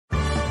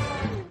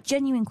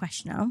Genuine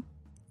question, Al.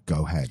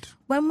 Go ahead.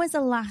 When was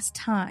the last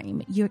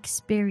time you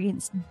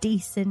experienced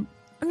decent,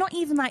 not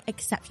even like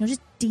exceptional,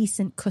 just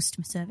decent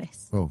customer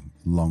service? Oh,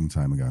 long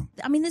time ago.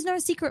 I mean, there's no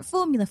secret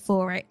formula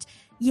for it.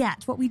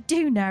 Yet, what we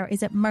do know is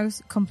that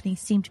most companies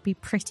seem to be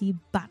pretty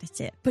bad at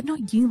it. But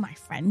not you, my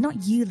friend,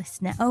 not you,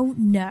 listener. Oh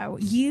no,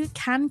 you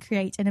can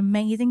create an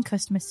amazing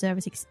customer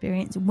service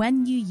experience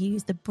when you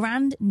use the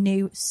brand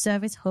new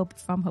Service Hub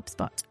from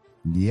HubSpot.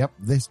 Yep,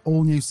 this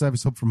all-new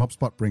Service Hub from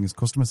HubSpot brings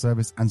customer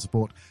service and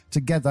support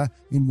together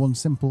in one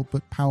simple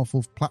but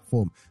powerful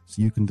platform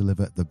so you can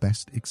deliver the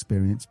best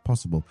experience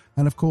possible.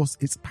 And of course,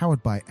 it's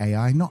powered by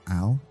AI, not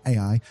Al,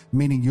 AI,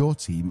 meaning your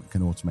team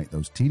can automate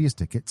those tedious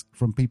tickets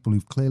from people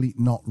who've clearly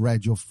not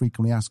read your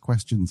frequently asked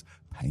questions.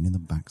 Pain in the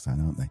backside,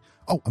 aren't they?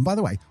 Oh, and by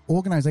the way,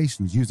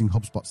 organizations using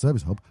HubSpot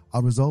Service Hub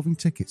are resolving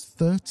tickets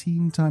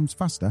 13 times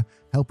faster,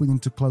 helping them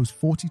to close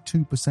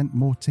 42%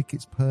 more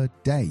tickets per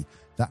day.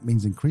 That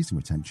means increasing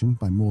retention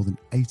by more than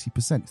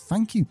 80%.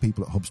 Thank you,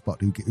 people at HubSpot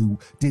who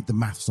did the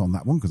maths on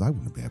that one, because I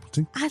wouldn't be able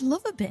to. I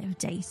love a bit of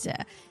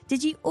data.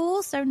 Did you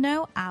also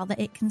know, Al, that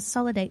it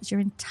consolidates your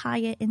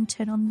entire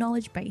internal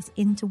knowledge base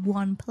into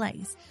one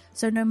place?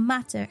 So no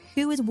matter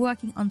who is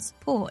working on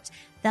support,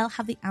 they'll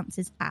have the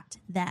answers at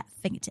their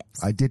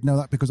fingertips. I did know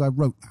that because I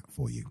wrote that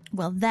for you.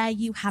 Well, there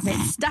you have it.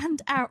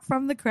 Stand out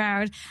from the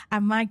crowd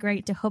and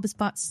migrate to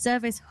HubSpot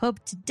Service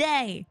Hub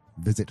today.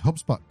 Visit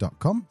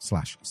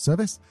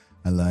HubSpot.com/service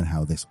and learn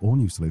how this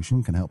all-new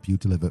solution can help you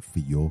deliver for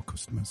your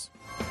customers.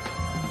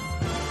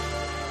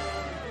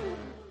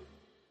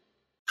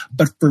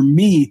 But for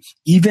me,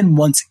 even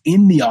once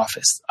in the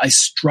office, I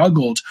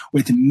struggled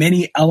with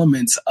many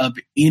elements of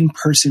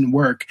in-person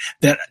work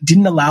that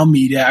didn't allow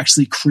me to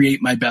actually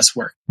create my best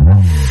work.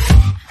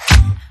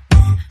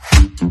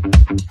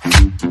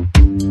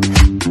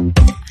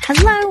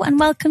 Hello and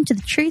welcome to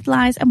the Truth,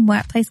 Lies and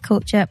Workplace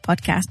Culture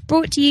podcast,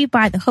 brought to you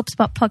by the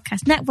HubSpot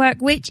Podcast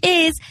Network, which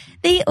is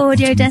the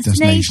audio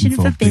destination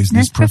for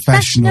business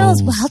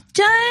professionals. Well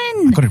done.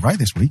 I got it right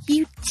this week.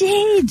 You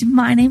did.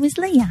 My name is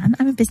Leanne.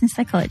 I'm a business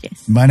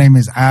psychologist. My name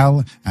is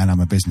Al and I'm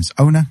a business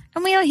owner.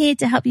 And we are here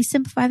to help you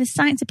simplify the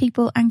science of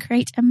people and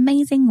create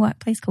amazing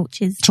workplace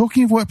cultures.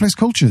 Talking of workplace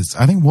cultures,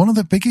 I think one of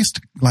the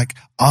biggest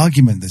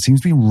argument that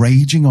seems to be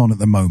raging on at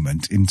the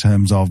moment in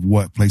terms of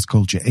workplace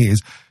culture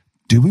is,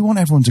 do we want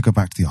everyone to go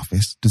back to the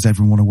office? Does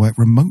everyone want to work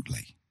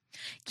remotely?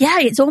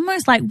 Yeah, it's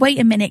almost like, wait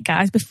a minute,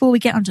 guys, before we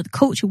get onto the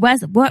culture, where's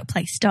the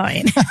workplace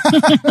starting?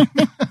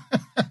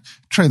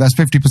 True, that's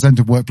 50%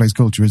 of workplace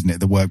culture, isn't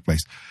it? The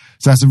workplace.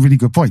 So that's a really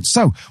good point.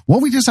 So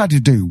what we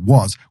decided to do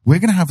was we're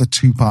going to have a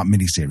two-part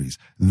mini-series.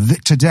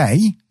 Today,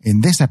 in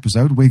this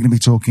episode, we're going to be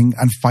talking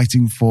and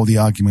fighting for the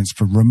arguments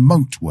for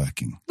remote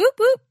working. Whoop,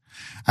 whoop.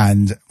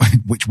 And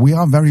which we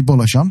are very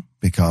bullish on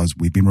because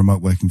we've been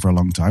remote working for a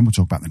long time. We'll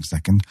talk about that in a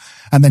second.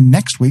 And then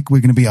next week,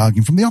 we're going to be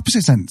arguing from the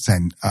opposite end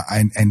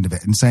of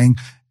it and saying,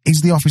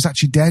 is the office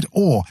actually dead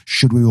or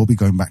should we all be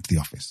going back to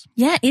the office?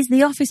 Yeah, is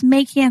the office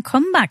making a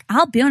comeback?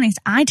 I'll be honest,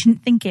 I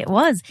didn't think it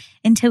was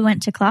until we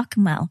went to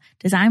Clerkenwell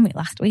Design Week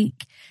last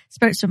week.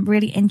 Spoke to some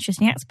really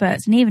interesting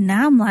experts. And even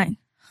now I'm like,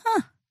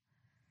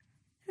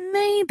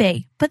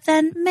 maybe. But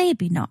then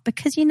maybe not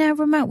because,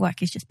 remote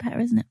work is just better,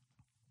 isn't it?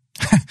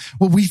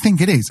 Well, we think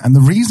it is. And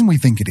the reason we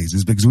think it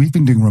is because we've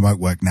been doing remote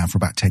work now for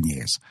about 10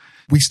 years.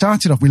 We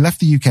left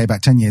the UK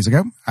about 10 years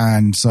ago.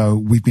 And so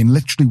we've been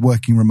literally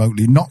working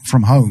remotely, not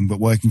from home, but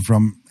working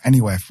from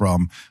anywhere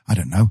from, I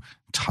don't know,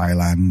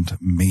 Thailand,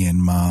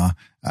 Myanmar,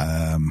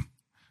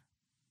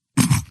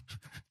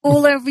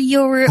 all over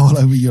Europe,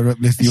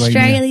 Lithuania,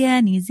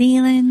 Australia, New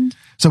Zealand.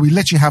 So we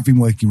literally have been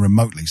working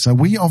remotely. So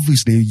we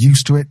obviously are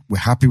used to it. We're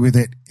happy with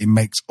it. It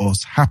makes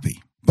us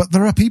happy. But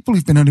there are people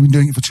who've only been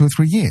doing it for 2 or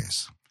 3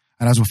 years.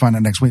 And as we'll find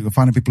out next week, we'll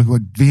find out people who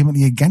are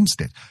vehemently against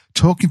it.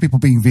 Talking people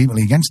being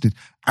vehemently against it.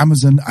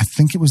 Amazon, I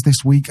think it was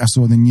this week, I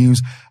saw in the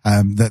news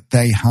that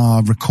they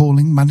are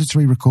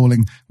mandatory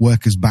recalling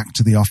workers back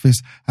to the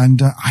office.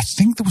 And I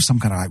think there was some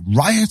kind of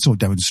riot or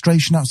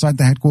demonstration outside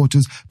the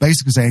headquarters,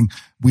 basically saying,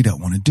 we don't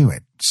want to do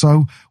it.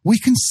 So we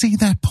can see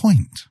their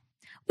point.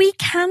 We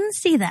can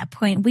see that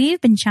point. We've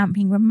been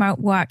championing remote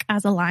work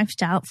as a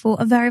lifestyle for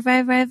a very,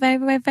 very, very, very,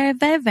 very, very,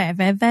 very, very,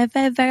 very, very,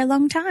 very, very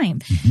long time.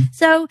 Mm-hmm.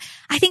 So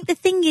I think the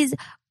thing is,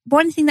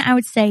 one thing that I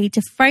would say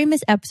to frame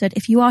this episode,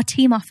 if you are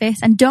Team Office,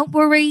 and don't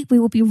worry, we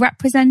will be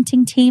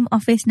representing Team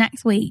Office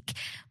next week.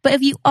 But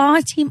if you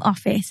are Team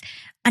Office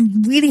and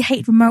you really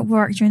hate remote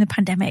work during the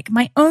pandemic,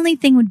 my only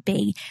thing would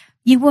be,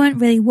 you weren't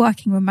really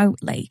working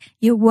remotely.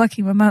 You were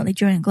working remotely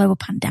during a global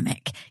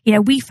pandemic.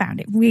 We found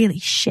it really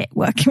shit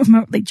working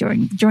remotely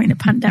during the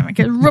pandemic.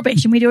 It was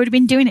rubbish and we'd already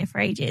been doing it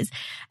for ages.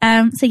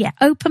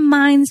 Open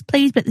minds,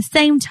 please. But at the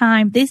same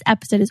time, this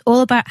episode is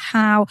all about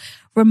how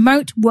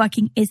remote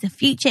working is the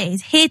future. It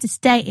is here to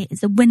stay. It is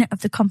the winner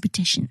of the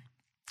competition.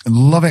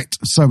 Love it.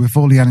 So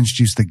before Leanne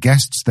introduces the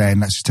guests, then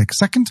let's just take a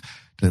second.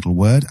 A little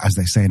word, as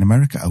they say in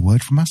America, a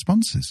word from our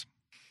sponsors.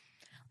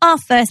 Our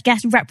first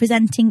guest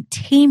representing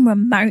Team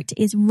Remote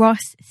is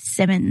Ross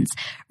Simmons.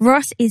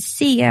 Ross is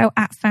CEO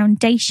at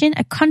Foundation,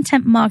 a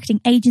content marketing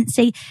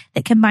agency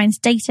that combines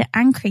data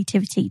and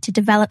creativity to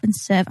develop and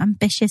serve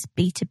ambitious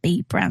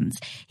B2B brands.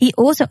 He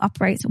also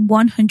operates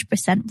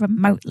 100%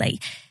 remotely.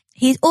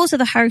 He's also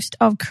the host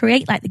of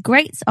Create Like the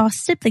Greats, our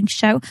sibling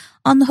show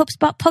on the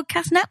HubSpot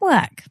podcast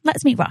network.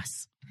 Let's meet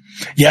Ross.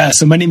 Yeah,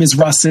 so my name is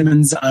Ross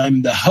Simmons.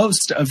 I'm the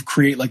host of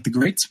Create Like the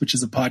Greats, which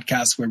is a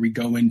podcast where we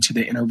go into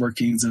the inner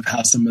workings of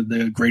how some of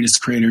the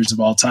greatest creators of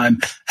all time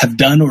have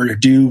done or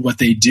do what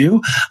they do.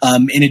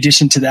 In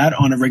addition to that,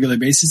 on a regular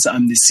basis,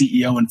 I'm the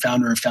CEO and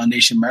founder of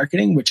Foundation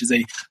Marketing, which is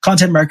a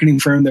content marketing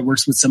firm that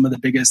works with some of the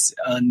biggest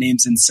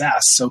names in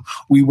SaaS. So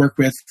we work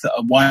with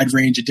a wide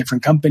range of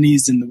different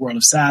companies in the world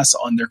of SaaS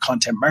on their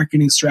content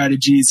marketing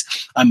strategies.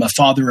 I'm a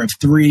father of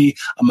 3.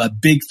 I'm a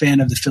big fan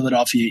of the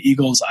Philadelphia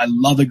Eagles. I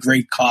love a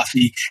great coffee.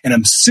 And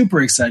I'm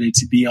super excited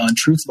to be on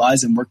Truth,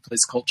 Lies, and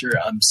Workplace Culture.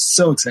 I'm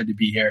so excited to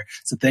be here.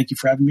 So thank you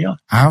for having me on.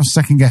 Our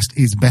second guest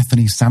is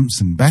Bethany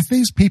Sampson. Beth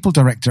is People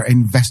Director at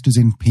Investors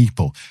in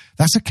People.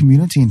 That's a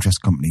community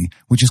interest company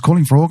which is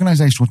calling for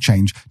organizational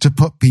change to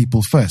put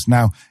people first.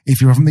 Now, if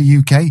you're from the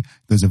UK,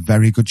 there's a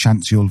very good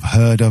chance you'll have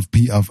heard of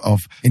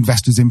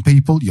Investors in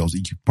People. You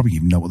probably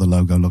even know what the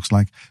logo looks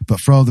like. But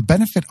for the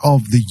benefit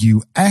of the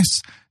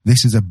US,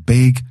 this is a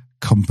big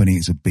company.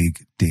 It's a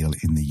big deal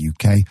in the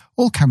UK,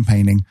 all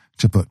campaigning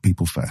to put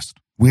people first.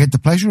 We had the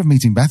pleasure of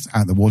meeting Beth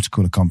at the Water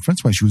Cooler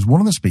Conference, where she was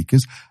one of the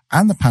speakers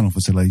and the panel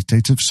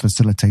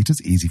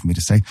facilitators, easy for me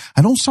to say,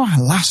 and also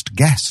our last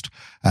guest.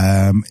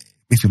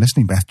 If you're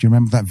listening, Beth, do you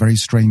remember that very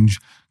strange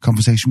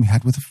conversation we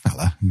had with a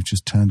fella who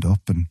just turned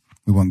up, and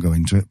we won't go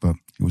into it, but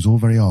it was all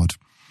very odd.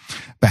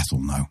 Beth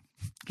will know.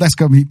 Let's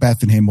go meet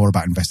Beth and hear more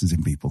about Investors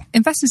in People.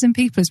 Investors in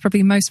People is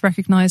probably most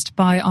recognised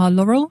by our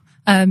laurel.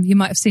 You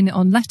might have seen it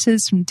on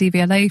letters from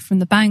DVLA, from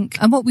the bank.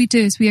 And what we do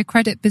is we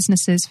accredit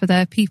businesses for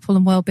their people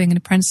and wellbeing and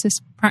apprentice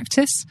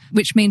practice,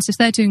 which means if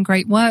they're doing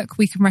great work,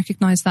 we can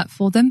recognise that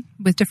for them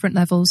with different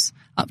levels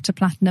up to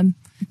platinum.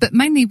 But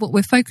mainly what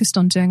we're focused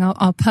on doing,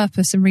 our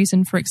purpose and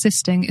reason for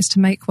existing, is to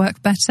make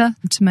work better,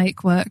 to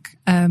make work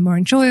more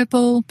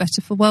enjoyable,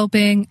 better for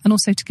wellbeing, and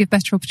also to give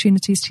better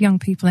opportunities to young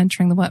people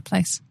entering the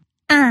workplace.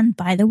 And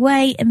by the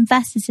way,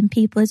 Investors in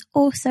People is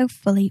also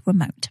fully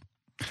remote.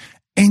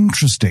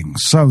 Interesting.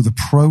 So the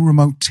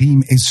pro-remote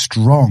team is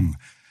strong.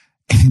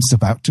 It's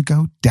about to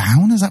go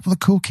down. Is that what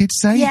the cool kids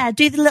say? Yeah,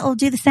 do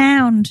the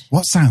sound.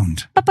 What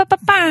sound?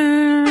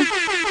 Ba-ba-ba-ba.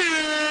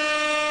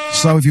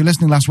 So if you're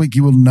listening last week,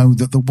 you will know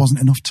that there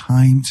wasn't enough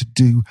time to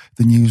do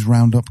the news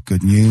roundup.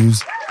 Good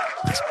news.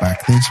 It's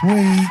back this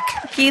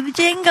week. Cue the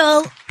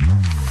jingle.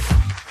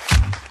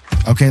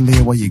 Okay,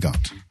 Leah, what you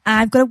got?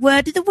 I've got a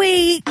word of the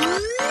week.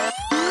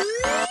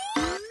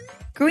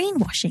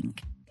 Greenwashing.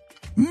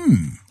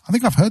 I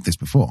think I've heard this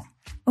before.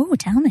 Oh,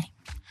 tell me.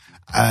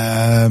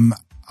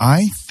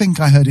 I think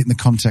I heard it in the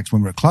context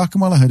when we were at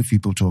Clerkenwell. I heard a few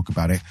people talk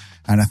about it.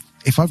 And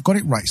if I've got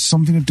it right,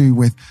 something to do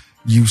with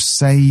you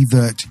say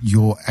that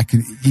you're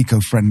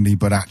eco-friendly,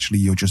 but actually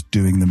you're just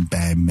doing the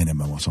bare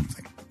minimum or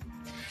something.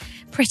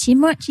 Pretty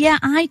much, yeah.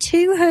 I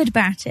too heard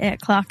about it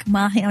at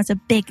Clerkenwell. I think it was a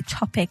big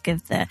topic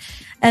of the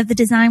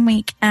Design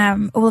Week,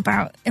 all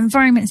about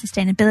environment and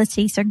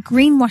sustainability. So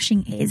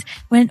greenwashing is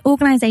when an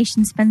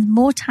organisation spends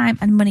more time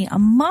and money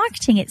on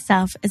marketing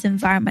itself as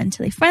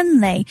environmentally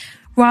friendly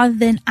rather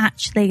than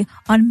actually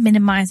on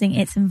minimising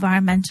its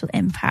environmental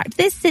impact.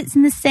 This sits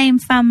in the same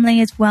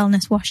family as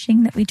wellness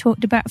washing that we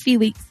talked about a few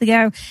weeks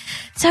ago.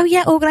 So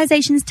yeah,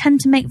 organisations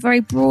tend to make very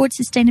broad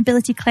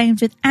sustainability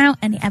claims without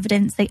any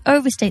evidence. They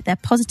overstate their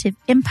positive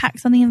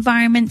impacts on the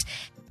environment.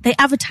 They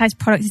advertise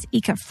products as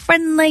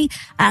eco-friendly,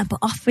 but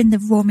often the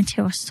raw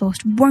material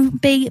sourced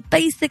won't be.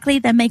 Basically,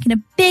 they're making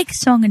a big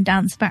song and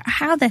dance about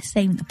how they're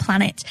saving the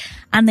planet,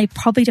 and they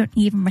probably don't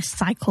even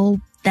recycle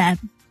their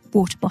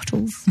water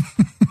bottles,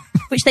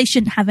 which they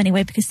shouldn't have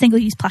anyway, because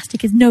single-use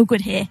plastic is no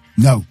good here.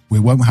 No, we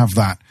won't have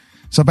that.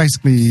 So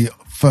basically,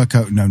 fur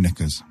coat, no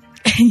knickers.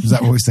 Is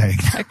that what we're saying?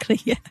 Exactly,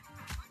 yeah.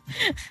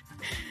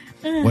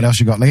 What else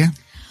you got, Leah?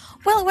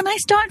 Well, when I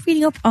started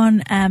reading up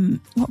on,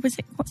 what's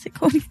it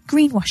called?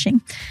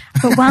 Greenwashing.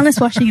 I've got wellness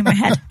washing in my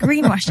head.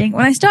 Greenwashing.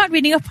 When I started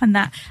reading up on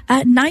that,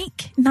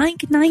 Nike?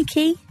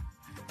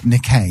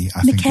 Nikkei,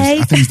 I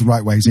think is the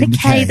right way.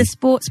 Nikkei, the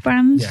sports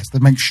brand. Yes, they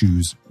make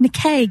shoes.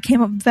 Nikkei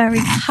came up very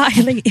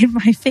highly in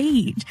my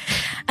feed.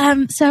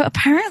 So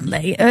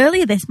apparently,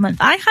 earlier this month,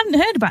 I hadn't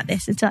heard about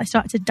this until I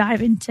started to dive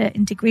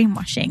into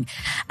greenwashing.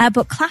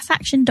 But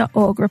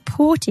ClassAction.org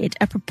reported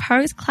a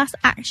proposed class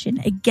action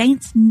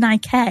against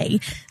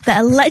Nikkei that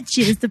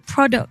alleges the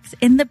products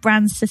in the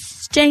brand's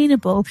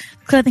sustainable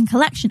clothing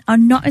collection are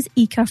not as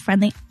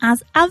eco-friendly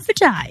as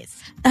advertised.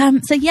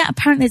 So yeah,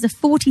 apparently there's a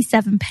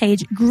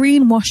 47-page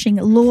greenwashing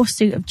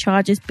lawsuit of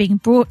charges being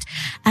brought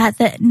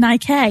that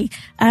Nike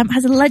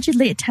has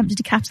allegedly attempted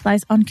to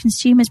capitalize on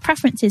consumers'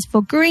 preferences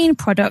for green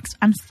products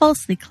and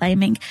falsely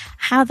claiming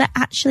how they're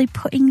actually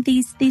putting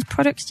these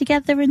products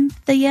together and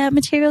the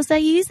materials they're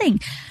using.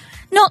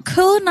 Not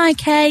cool,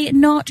 Nike,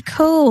 not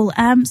cool.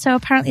 So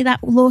apparently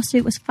that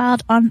lawsuit was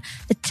filed on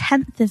the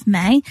 10th of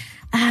May.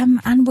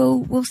 And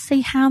we'll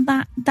see how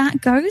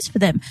that goes for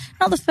them.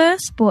 Not the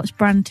first sports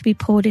brand to be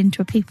pulled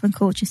into a people and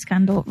culture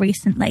scandal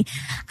recently,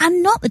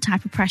 and not the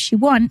type of press you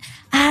want,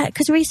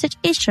 because research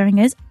is showing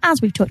us, as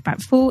we've talked about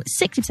before,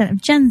 60%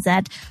 of Gen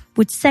Z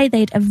would say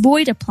they'd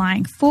avoid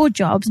applying for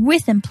jobs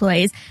with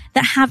employers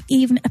that have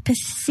even a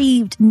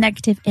perceived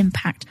negative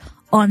impact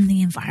on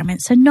the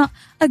environment. So not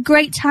a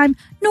great time,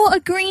 nor a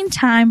green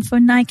time for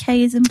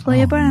Nike's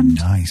employer brand.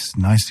 Nice.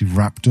 Nicely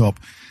wrapped up.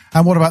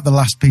 And what about the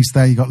last piece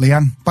there you got,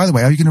 Leanne? By the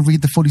way, are you going to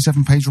read the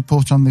 47-page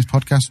report on this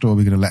podcast, or are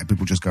we going to let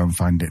people just go and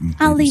find it?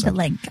 I'll leave a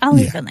link.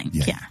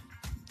 Yeah.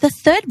 The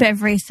third bit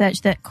of research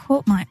that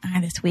caught my eye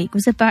this week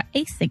was about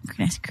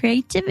asynchronous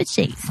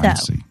creativity.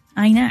 Fancy. So,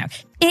 I know.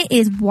 It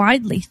is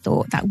widely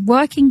thought that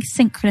working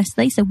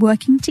synchronously, so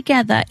working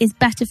together, is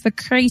better for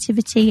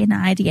creativity and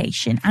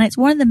ideation. And it's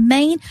one of the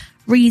main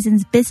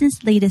reasons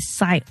business leaders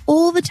cite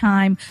all the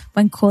time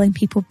when calling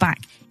people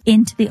back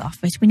into the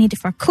office. We need it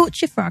for our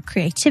culture, for our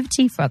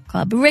creativity, for our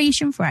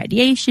collaboration, for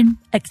ideation,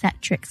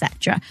 etc.,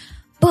 etc.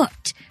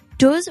 But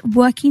does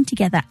working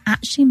together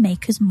actually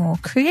make us more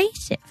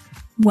creative?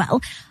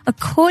 Well,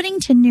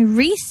 according to new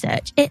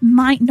research, it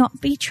might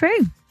not be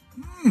true.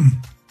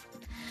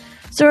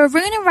 So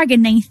Aruna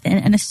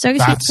Ranganathan, an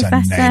associate professor...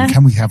 That's a name.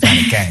 Can we have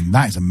that again?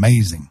 That is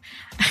amazing.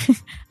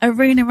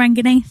 Aruna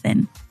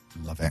Ranganathan.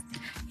 Love it.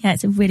 Yeah,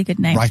 it's a really good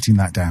name. Writing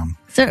that down.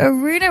 So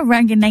Aruna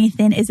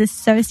Ranganathan is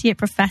Associate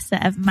Professor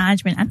of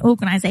Management and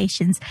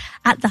Organizations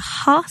at the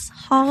Haas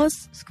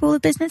School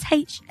of Business,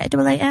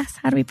 H-A-S.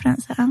 How do we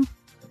pronounce that, Al?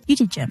 You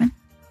did German.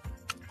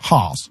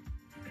 Haas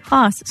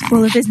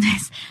School of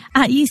Business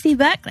at UC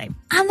Berkeley.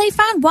 And they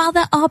found while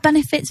there are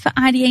benefits for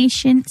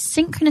ideation,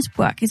 synchronous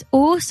work is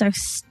also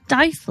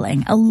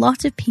stifling a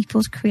lot of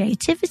people's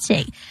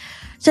creativity.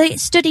 So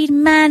it studied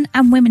men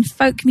and women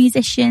folk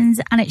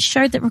musicians, and it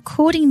showed that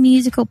recording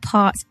musical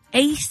parts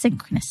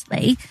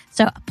asynchronously,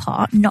 so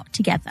apart, not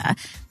together,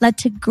 led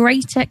to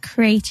greater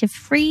creative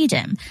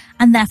freedom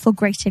and therefore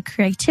greater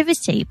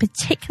creativity,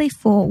 particularly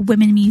for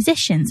women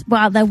musicians,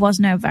 while there was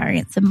no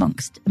variance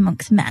amongst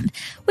men,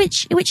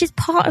 which is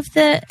part of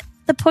the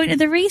point of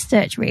the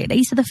research,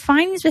 really. So the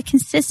findings were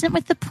consistent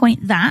with the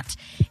point that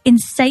in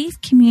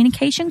safe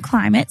communication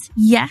climates,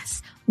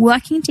 yes,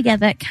 working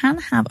together can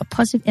have a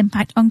positive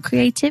impact on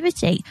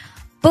creativity.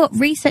 But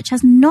research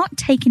has not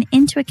taken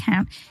into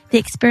account the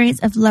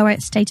experience of lower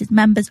status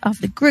members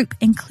of the group,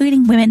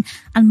 including women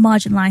and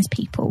marginalized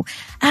people.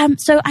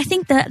 So I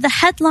think the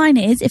headline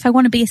is, if I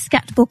want to be a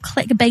skeptical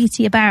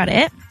clickbaity about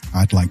it,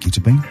 I'd like you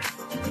to be.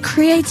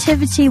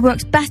 Creativity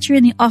works better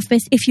in the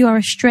office if you are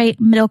a straight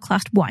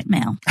middle-class white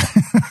male.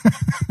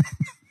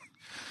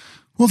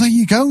 Well, there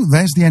you go.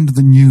 There's the end of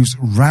the news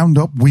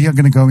roundup. We are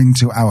going to go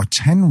into our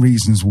 10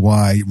 reasons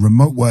why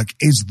remote work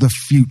is the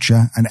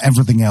future and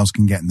everything else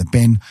can get in the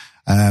bin.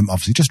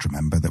 Obviously, just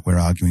remember that we're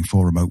arguing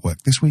for remote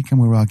work this week and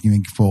we're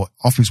arguing for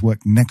office work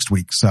next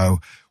week. So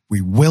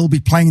we will be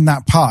playing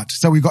that part.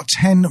 So we've got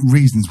 10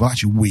 reasons. Well,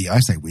 actually, I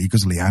say we,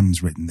 because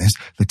Leanne's written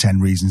the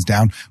 10 reasons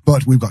down.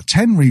 But we've got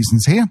 10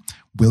 reasons here.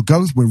 We'll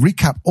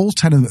recap all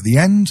 10 of them at the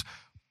end.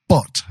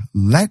 But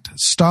let's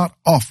start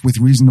off with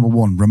reason number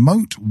 1.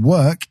 Remote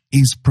work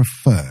is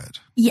preferred.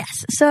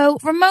 Yes. So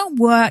remote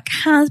work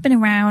has been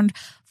around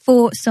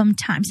for some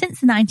time, since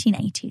the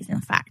 1980s,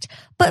 in fact.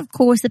 But of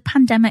course, the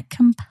pandemic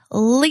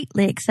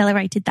completely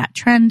accelerated that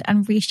trend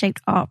and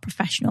reshaped our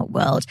professional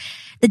world.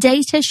 The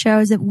data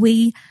shows that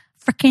we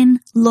freaking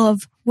love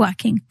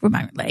working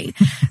remotely.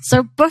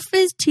 So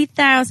Buffer's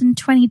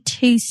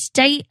 2022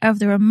 State of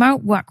the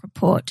Remote Work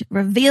Report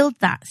revealed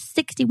that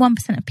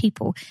 61% of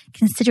people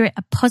consider it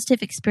a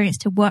positive experience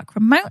to work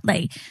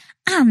remotely.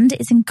 And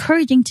it's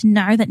encouraging to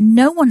know that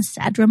no one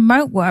said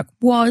remote work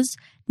was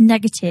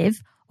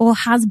negative or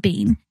has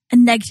been a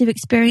negative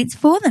experience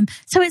for them.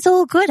 So it's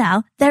all good,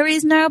 Al. There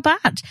is no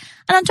bad.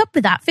 And on top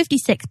of that,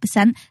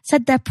 56%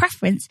 said their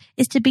preference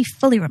is to be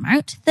fully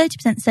remote,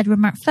 30% said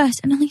remote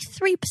first, and only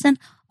 3%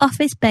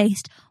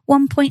 office-based.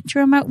 1 point to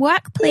remote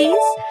work, please.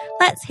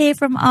 Let's hear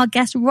from our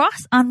guest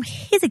Ross on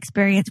his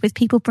experience with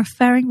people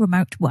preferring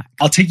remote work.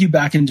 I'll take you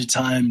back into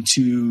time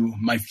to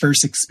my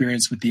first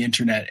experience with the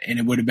internet, and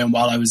it would have been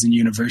while I was in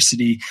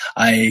university.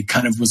 I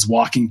kind of was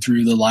walking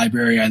through the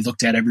library. I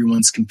looked at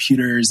everyone's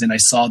computers and I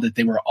saw that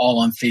they were all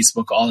on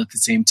Facebook all at the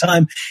same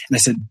time. And I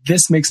said,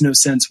 this makes no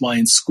sense why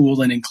in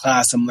school and in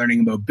class I'm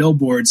learning about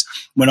billboards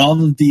when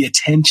all of the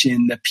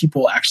attention that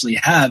people actually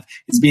have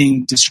is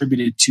being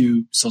distributed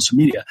to social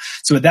media.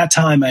 So at that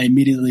time, I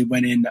immediately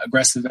went in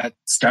aggressive at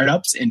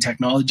startups in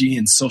technology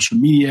and social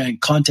media and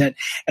content,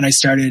 and I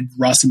started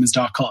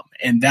rawsimmons.com.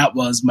 And that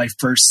was my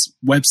first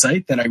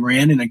website that I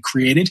ran and I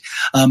created.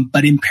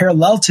 But in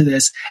parallel to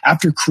this,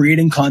 after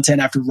creating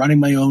content, after running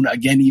my own,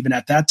 again, even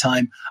at that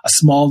time, a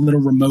small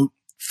little remote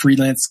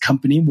freelance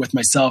company with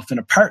myself and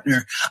a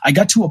partner, I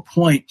got to a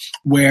point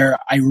where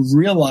I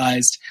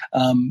realized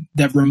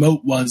that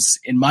remote was,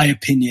 in my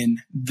opinion,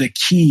 the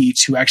key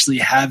to actually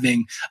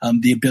having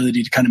the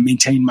ability to kind of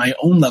maintain my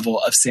own level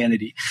of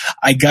sanity.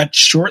 I got,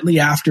 shortly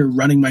after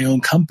running my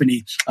own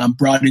company,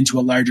 brought into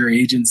a larger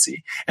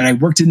agency. And I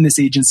worked in this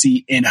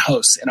agency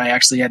in-house, and I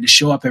actually had to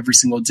show up every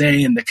single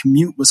day, and the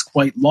commute was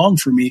quite long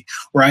for me,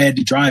 where I had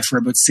to drive for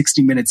about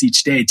 60 minutes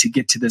each day to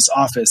get to this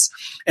office.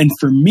 And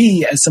for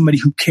me, as somebody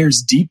who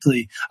cares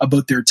deeply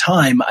about their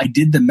time, I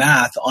did the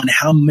math on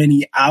how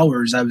many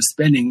hours I was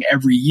spending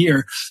every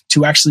year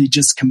to actually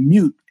just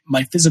commute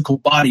my physical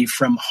body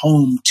from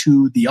home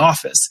to the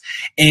office.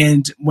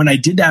 And when I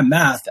did that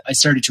math, I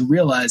started to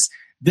realize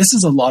this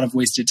is a lot of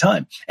wasted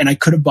time. And I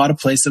could have bought a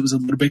place that was a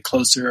little bit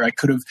closer. I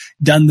could have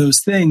done those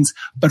things.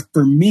 But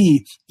for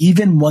me,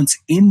 even once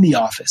in the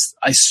office,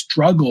 I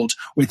struggled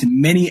with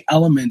many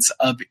elements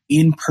of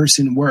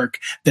in-person work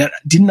that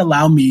didn't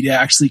allow me to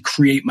actually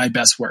create my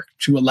best work,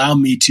 to allow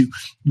me to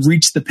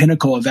reach the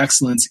pinnacle of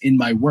excellence in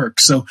my work.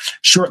 So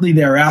shortly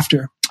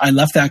thereafter, I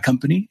left that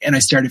company and I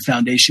started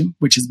Foundation,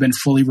 which has been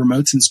fully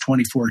remote since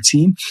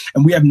 2014.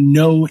 And we have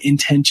no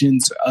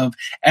intentions of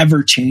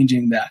ever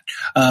changing that.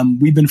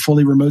 We've been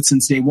fully remote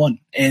since day one.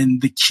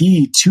 And the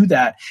key to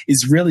that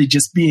is really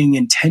just being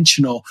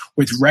intentional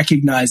with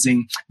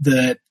recognizing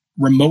that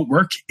remote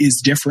work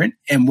is different.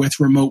 And with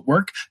remote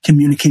work,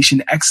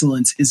 communication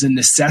excellence is a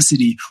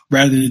necessity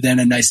rather than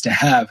a nice to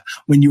have.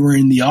 When you are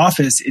in the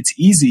office, it's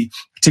easy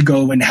to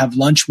go and have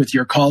lunch with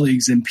your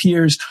colleagues and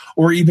peers,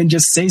 or even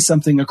just say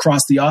something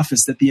across the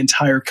office that the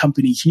entire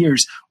company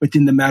hears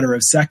within the matter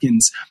of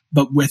seconds.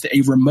 But with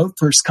a remote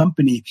first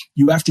company,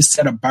 you have to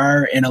set a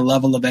bar and a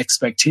level of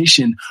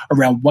expectation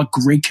around what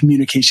great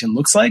communication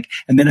looks like.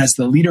 And then as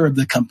the leader of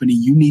the company,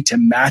 you need to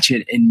match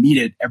it and meet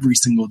it every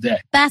single day.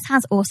 Beth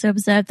has also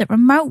observed that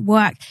remote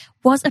work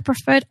was a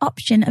preferred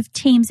option of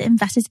teams that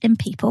invested in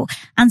people,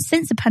 and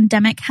since the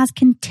pandemic has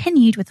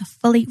continued with a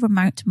fully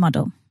remote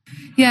model.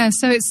 Yeah,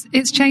 so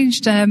it's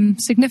changed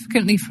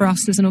significantly for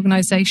us as an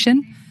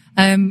organisation.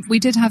 We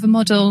did have a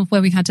model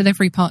where we had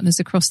delivery partners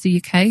across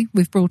the UK.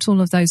 We've brought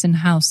all of those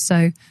in-house.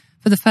 So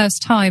for the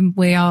first time,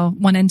 we are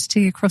one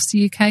entity across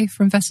the UK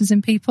for Investors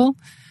in People.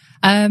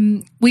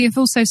 We have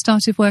also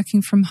started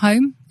working from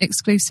home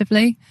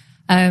exclusively.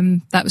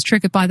 That was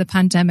triggered by the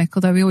pandemic,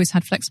 although we always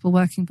had flexible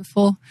working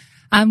before.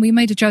 And we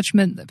made a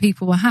judgment that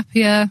people were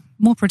happier,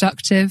 more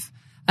productive,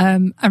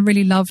 and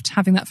really loved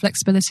having that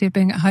flexibility of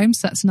being at home.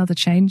 So that's another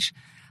change.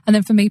 And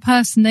then for me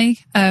personally,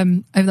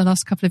 over the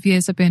last couple of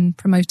years, I've been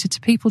promoted to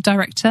People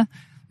Director,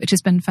 which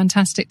has been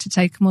fantastic to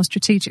take a more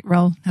strategic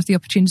role, have the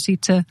opportunity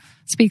to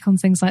speak on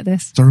things like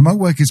this. So remote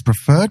work is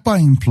preferred by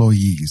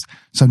employees.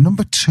 So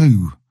number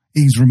 2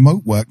 is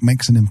remote work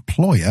makes an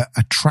employer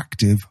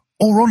attractive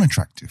or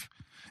unattractive.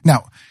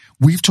 Now,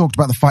 we've talked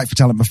about the fight for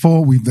talent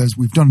before. We've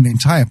done an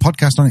entire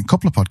podcast on it, a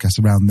couple of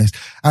podcasts around this.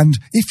 And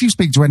if you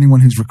speak to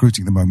anyone who's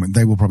recruiting at the moment,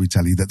 they will probably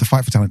tell you that the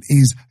fight for talent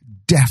is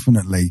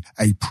definitely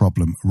a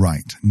problem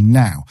right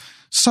now.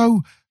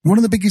 So one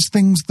of the biggest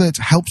things that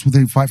helps with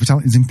the fight for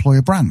talent is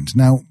employer brand.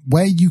 Now,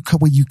 where you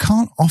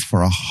can't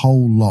offer a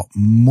whole lot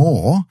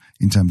more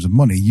in terms of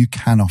money, you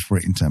can offer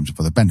it in terms of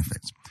other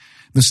benefits.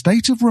 The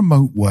State of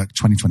Remote Work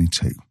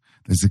 2022,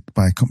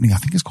 by a company, I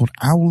think it's called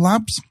Owl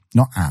Labs,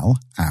 not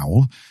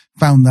Owl,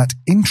 found that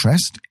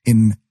interest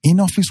in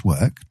in-office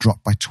work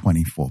dropped by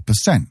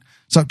 24%.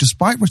 So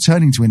despite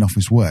returning to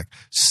in-office work,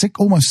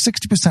 almost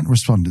 60% of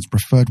respondents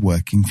preferred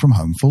working from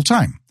home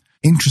full-time.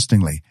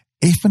 Interestingly,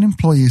 if an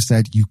employer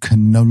said you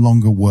can no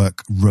longer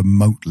work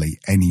remotely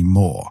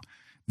anymore,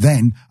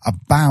 then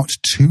about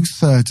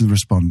 2/3 of the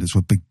respondents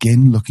would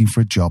begin looking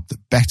for a job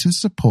that better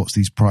supports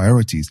these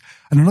priorities.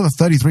 And another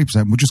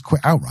 33% would just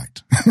quit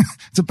outright.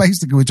 So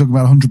basically, we're talking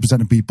about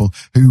 100% of people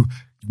who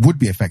would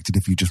be affected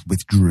if you just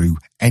withdrew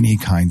any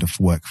kind of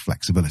work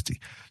flexibility.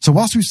 So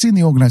whilst we've seen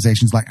the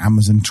organizations like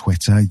Amazon,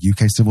 Twitter,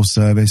 UK Civil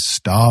Service,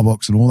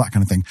 Starbucks, and all that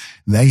kind of thing,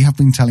 they have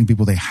been telling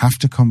people they have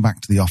to come back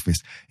to the office.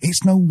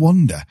 It's no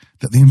wonder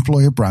that the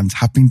employer brands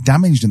have been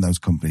damaged in those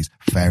companies.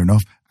 Fair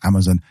enough.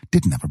 Amazon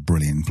didn't have a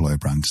brilliant employer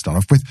brand to start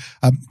off with,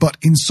 but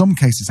in some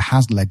cases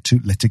has led to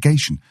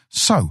litigation.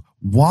 So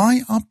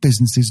why are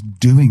businesses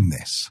doing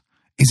this?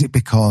 Is it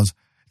because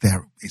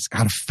it's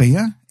out of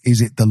fear? Is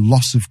it the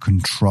loss of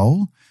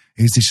control?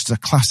 Is this just a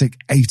classic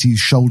 80s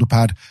shoulder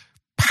pad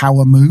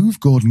power move,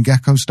 Gordon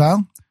Gekko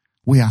style?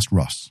 We asked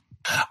Ross.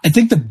 I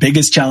think the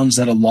biggest challenge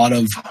that a lot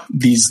of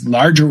these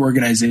larger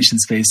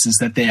organizations face is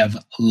that they have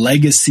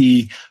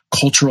legacy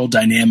cultural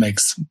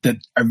dynamics that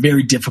are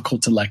very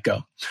difficult to let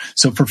go.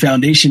 So for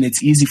Foundation,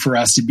 it's easy for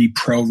us to be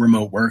pro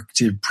remote work,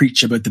 to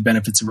preach about the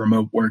benefits of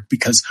remote work,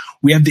 because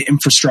we have the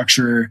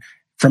infrastructure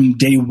from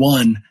day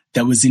one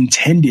that was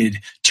intended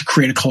to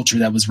create a culture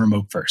that was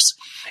remote first.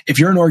 If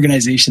you're an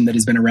organization that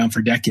has been around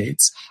for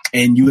decades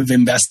and you have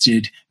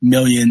invested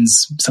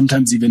millions,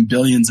 sometimes even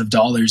billions of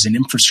dollars in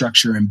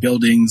infrastructure and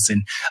buildings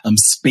and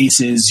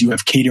spaces, you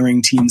have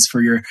catering teams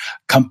for your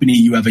company,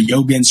 you have a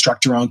yoga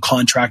instructor on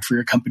contract for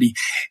your company.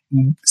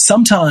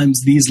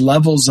 Sometimes these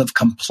levels of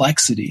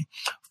complexity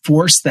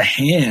force the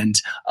hand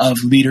of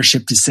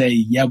leadership to say,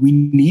 yeah, we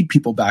need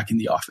people back in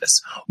the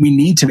office. We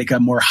need to make a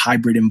more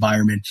hybrid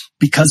environment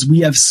because we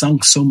have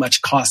sunk so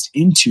much cost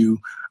into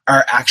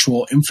our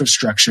actual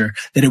infrastructure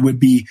that it would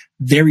be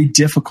very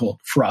difficult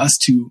for us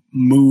to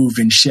move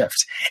and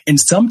shift. And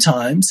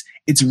sometimes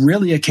it's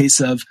really a case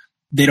of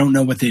they don't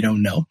know what they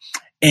don't know.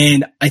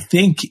 And I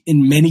think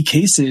in many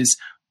cases,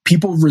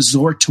 people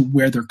resort to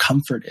where their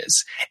comfort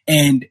is.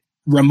 And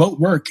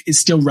remote work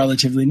is still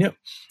relatively new.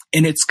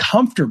 And it's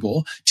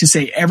comfortable to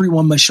say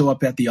everyone must show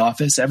up at the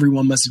office,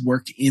 everyone must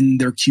work in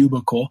their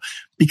cubicle,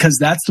 because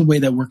that's the way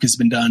that work has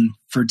been done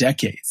for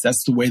decades.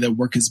 That's the way that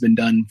work has been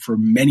done for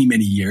many,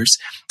 many years.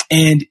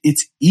 And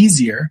it's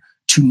easier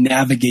to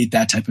navigate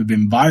that type of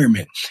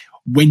environment.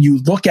 When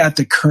you look at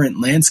the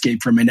current landscape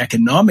from an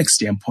economic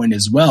standpoint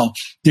as well,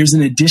 there's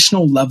an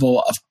additional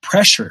level of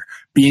pressure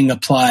being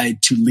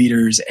applied to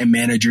leaders and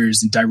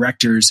managers and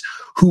directors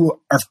who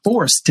are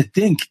forced to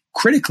think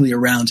critically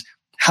around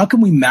how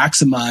can we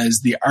maximize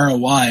the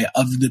ROI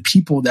of the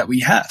people that we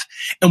have?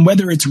 And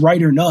whether it's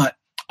right or not,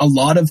 a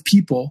lot of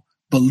people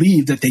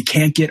believe that they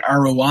can't get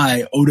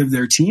ROI out of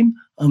their team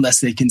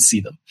unless they can see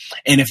them.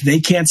 And if they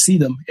can't see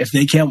them, if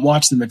they can't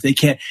watch them, if they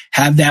can't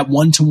have that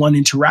one-to-one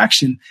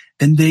interaction,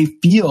 then they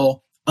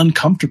feel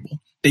uncomfortable.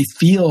 They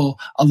feel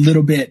a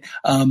little bit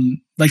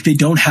like they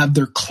don't have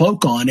their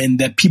cloak on and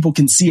that people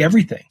can see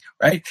everything,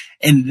 right?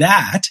 And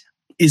that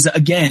is,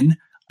 again,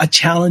 a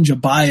challenge, a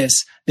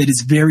bias that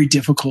is very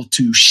difficult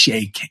to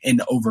shake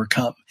and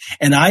overcome.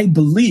 And I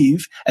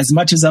believe, as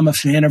much as I'm a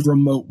fan of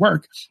remote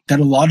work, that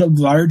a lot of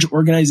large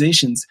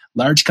organizations,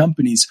 large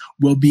companies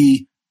will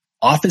be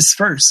office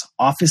first,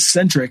 office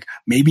centric,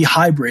 maybe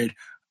hybrid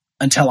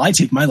until I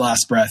take my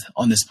last breath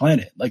on this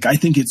planet. Like, I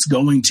think it's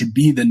going to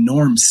be the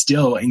norm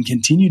still and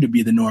continue to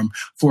be the norm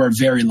for a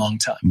very long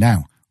time.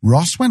 Now,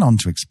 Ross went on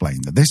to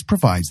explain that this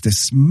provides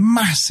this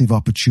massive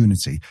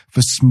opportunity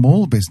for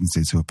small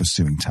businesses who are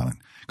pursuing talent.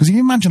 Because if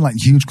you imagine like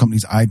huge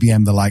companies,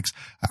 IBM, the likes,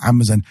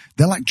 Amazon,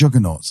 they're like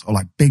juggernauts or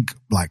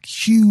like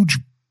huge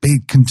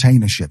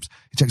container ships.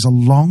 It takes a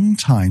long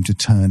time to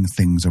turn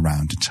things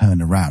around, to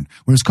turn around.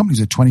 Whereas companies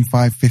with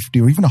 25,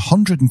 50 or even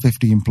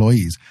 150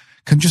 employees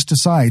can just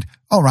decide,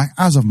 all right,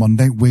 as of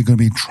Monday, we're going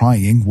to be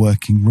trying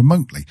working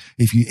remotely.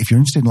 If you're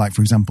interested in, like,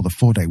 for example, the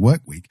 4-day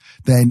work week,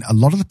 then a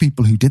lot of the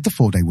people who did the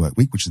 4-day work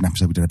week, which is an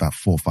episode we did about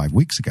 4 or 5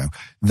 weeks ago,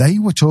 they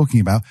were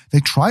talking about, they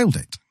trialed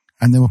it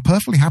and they were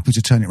perfectly happy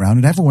to turn it around,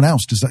 and everyone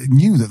else just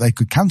knew that they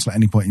could cancel at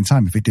any point in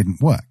time if it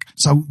didn't work.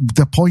 So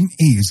the point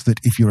is that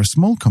if you're a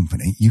small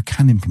company, you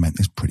can implement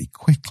this pretty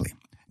quickly.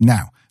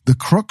 Now, the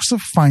crux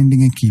of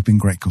finding and keeping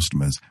great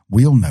customers,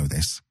 we all know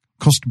this.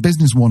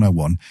 Business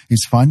 101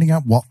 is finding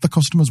out what the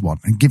customers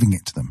want and giving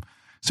it to them.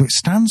 So it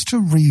stands to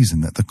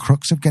reason that the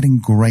crux of getting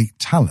great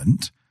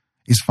talent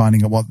is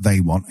finding out what they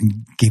want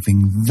and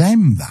giving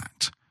them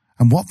that.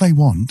 And what they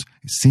want,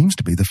 it seems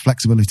to be the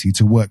flexibility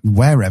to work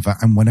wherever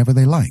and whenever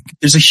they like.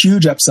 There's a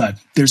huge upside.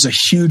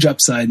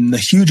 And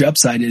the huge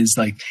upside is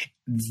like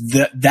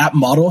that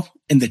model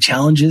and the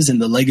challenges and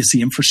the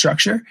legacy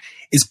infrastructure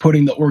is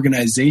putting the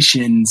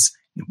organization's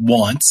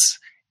wants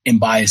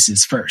and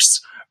biases first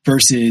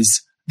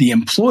versus the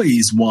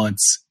employees'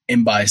 wants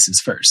and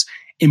biases first.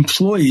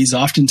 Employees,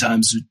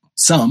 oftentimes,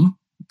 some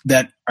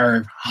that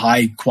are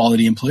high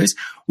quality employees,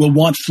 will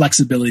want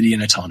flexibility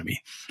and autonomy.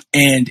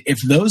 And if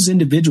those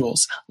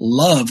individuals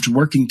loved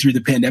working through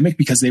the pandemic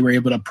because they were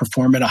able to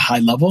perform at a high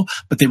level,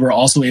 but they were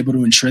also able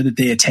to ensure that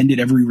they attended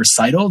every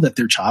recital that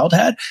their child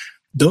had,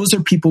 those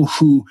are people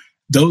who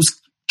those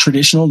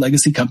traditional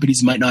legacy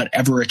companies might not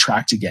ever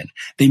attract again.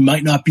 They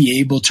might not be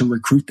able to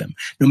recruit them.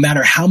 No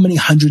matter how many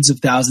hundreds of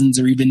thousands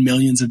or even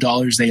millions of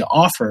dollars they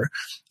offer,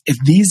 if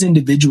these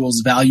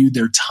individuals value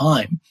their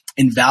time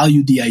and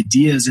value the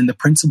ideas and the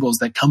principles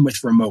that come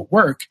with remote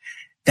work,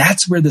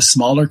 that's where the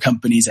smaller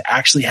companies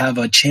actually have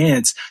a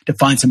chance to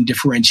find some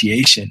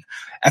differentiation.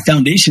 At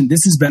Foundation,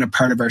 this has been a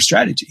part of our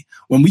strategy.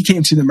 When we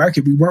came to the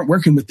market, we weren't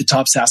working with the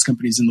top SaaS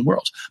companies in the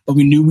world, but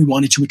we knew we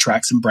wanted to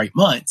attract some bright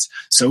minds.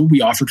 So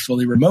we offered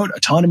fully remote,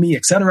 autonomy,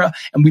 etc.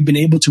 And we've been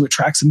able to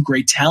attract some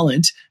great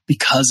talent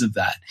because of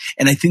that.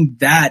 And I think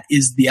that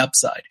is the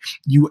upside.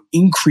 You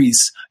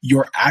increase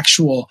your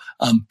actual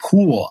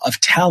pool of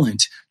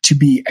talent to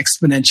be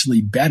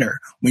exponentially better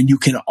when you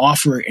can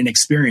offer an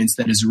experience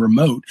that is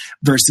remote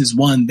versus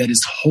one that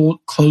is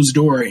closed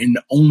door and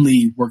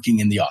only working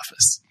in the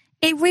office.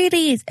 It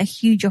really is a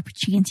huge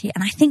opportunity.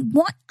 And I think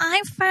what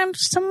I've found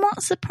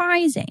somewhat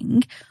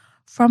surprising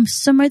from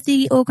some of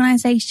the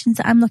organizations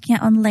that I'm looking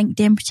at on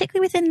LinkedIn,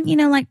 particularly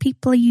within, like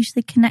people are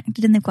usually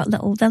connected and they've got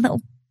their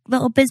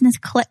little business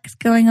cliques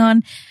going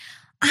on.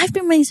 I've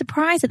been really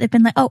surprised that they've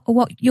been like, oh,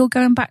 what, you're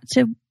going back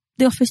to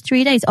the office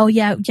 3 days. Oh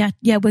yeah,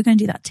 we're going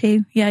to do that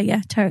too. Yeah,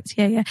 totes.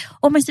 Yeah.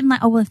 Almost in like,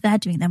 oh, well, if they're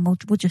doing them,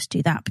 we'll just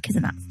do that because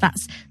then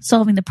that's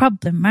solving the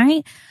problem,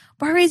 right?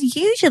 Whereas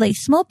usually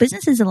small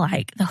businesses are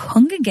like the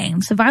Hunger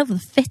Games, survival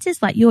of the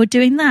fittest, like you're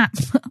doing that.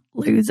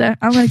 Loser,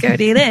 I'm going to go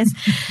do this.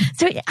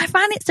 So I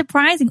find it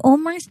surprising,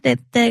 almost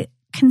the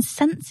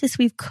consensus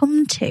we've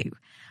come to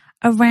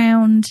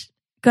around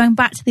going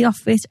back to the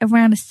office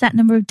around a set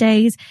number of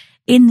days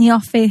in the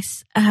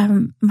office,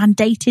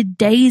 mandated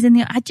days in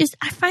the,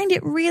 I find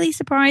it really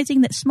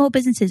surprising that small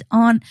businesses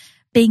aren't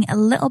being a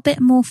little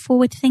bit more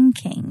forward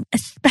thinking,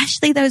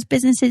 especially those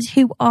businesses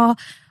who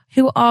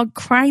are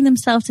crying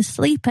themselves to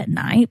sleep at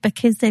night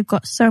because they've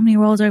got so many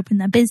roles open in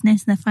their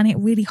business and they're finding it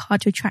really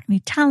hard to attract new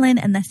talent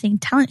and they're seeing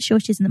talent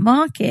shortages in the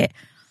market.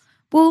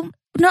 Well,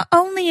 not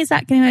only is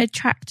that going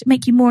to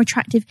make you more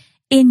attractive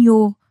in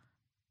your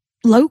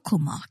local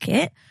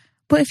market,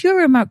 but if you're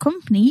a remote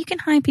company, you can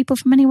hire people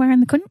from anywhere in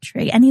the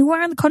country,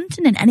 anywhere on the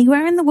continent,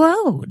 anywhere in the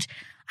world.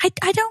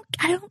 I don't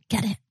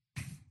get it.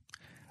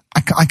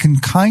 I can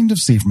kind of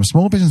see from a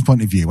small business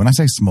point of view, when I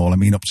say small, I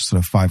mean up to sort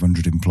of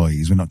 500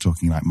 employees. We're not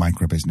talking like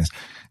micro business.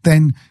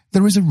 Then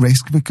there is a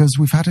risk because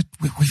we've had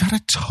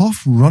a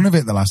tough run of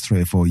it the last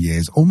 3 or 4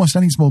 years. Almost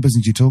any small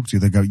business you talk to,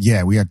 they go,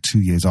 yeah, we had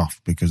 2 years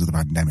off because of the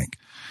pandemic.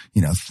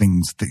 You know,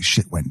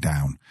 shit went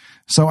down.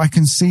 So I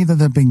can see that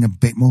they're being a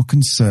bit more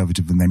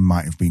conservative than they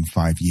might have been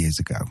 5 years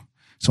ago.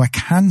 So I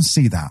can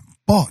see that.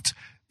 But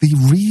the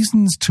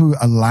reasons to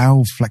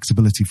allow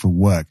flexibility for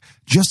work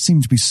just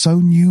seem to be so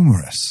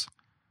numerous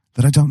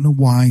that I don't know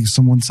why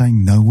someone's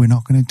saying, no, we're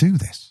not going to do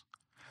this.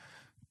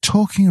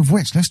 Talking of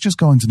which, let's just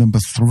go on to number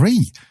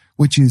 3,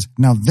 which is,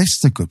 now this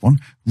is a good one.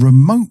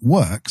 Remote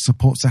work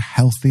supports a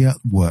healthier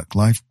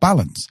work-life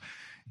balance.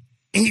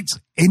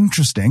 It's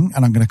interesting,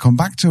 and I'm going to come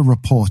back to a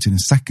report in a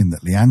second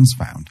that Leanne's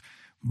found,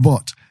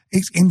 but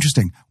it's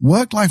interesting.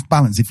 Work-life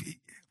balance,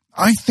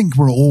 I think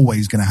we're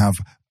always going to have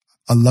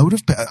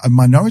a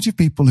minority of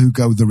people who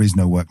go, there is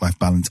no work-life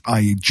balance,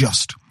 I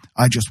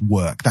just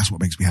work. That's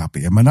what makes me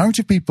happy. A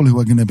minority of people who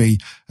are going to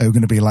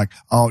be like,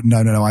 oh,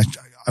 no,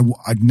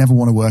 I'd never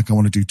want to work. I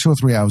want to do 2 or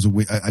 3 hours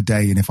a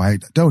day. And if I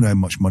don't earn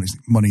much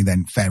money,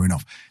 then fair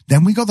enough.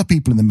 Then we got the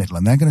people in the middle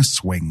and they're going to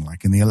swing.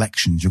 Like in the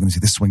elections, you're going to see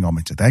the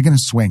swingometer. They're going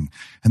to swing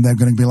and they're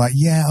going to be like,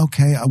 yeah,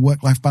 okay, a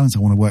work-life balance. I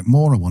want to work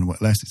more. I want to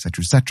work less,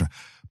 etc., etc.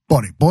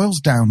 But it boils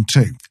down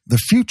to the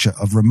Future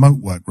of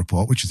Remote Work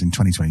report, which is in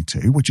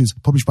 2022, which is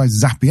published by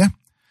Zapier.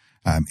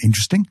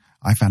 Interesting.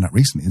 I found out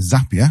recently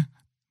Zapier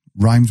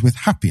rhymes with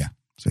happier.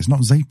 So it's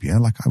not Zapier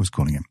like I was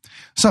calling it.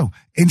 So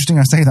interesting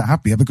I say that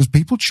happier because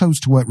people chose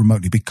to work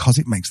remotely because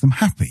it makes them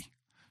happy.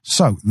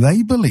 So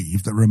they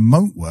believe that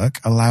remote work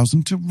allows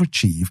them to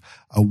achieve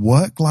a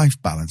work-life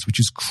balance,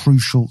 which is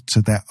crucial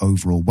to their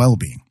overall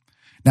well-being.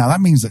 Now that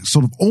means that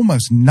sort of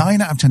almost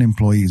 9 out of 10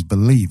 employees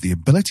believe the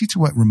ability to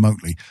work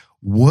remotely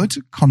would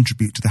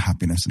contribute to the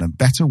happiness and a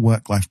better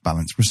work-life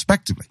balance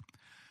respectively.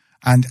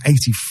 And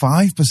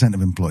 85%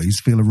 of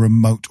employees feel a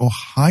remote or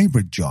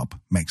hybrid job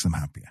makes them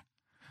happier.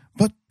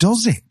 But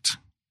does it?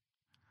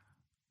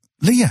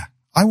 Leah,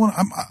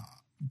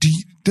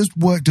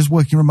 does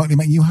working remotely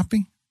make you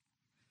happy?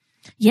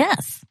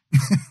 Yes.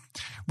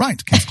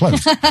 Right, case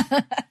closed. Yeah,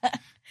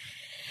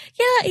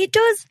 it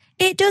does.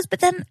 It does.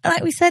 But then,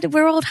 like we said,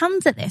 we're old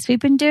hands at this. We've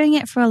been doing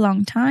it for a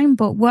long time,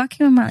 but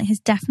working remotely has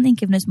definitely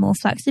given us more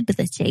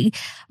flexibility,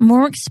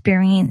 more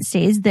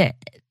experiences that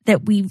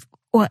we've,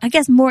 or I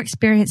guess more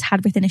experience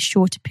had within a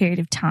shorter period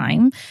of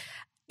time.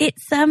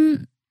 It's,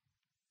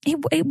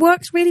 it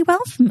works really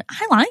well for me.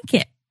 I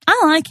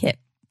like it.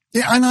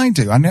 Yeah, and I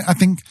do. I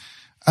think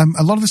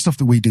a lot of the stuff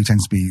that we do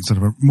tends to be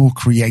sort of more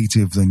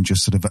creative than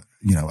just sort of,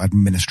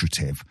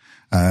 administrative.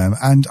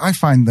 And I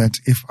find that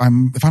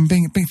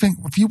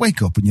if you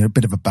wake up and you're in a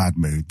bit of a bad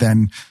mood,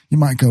 then you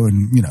might go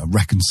and,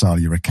 reconcile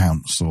your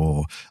accounts,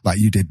 or like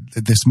you did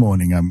this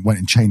morning, went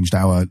and changed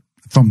our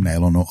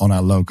thumbnail on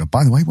our logo.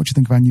 By the way, what do you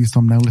think of our new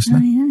thumbnail,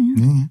 listener?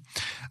 Oh,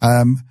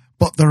 yeah.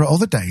 But there are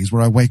other days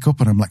where I wake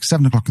up and I'm like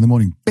 7 o'clock in the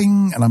morning,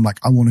 bing, and I'm like,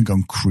 I want to go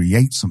and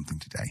create something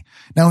today.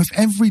 Now, if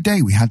every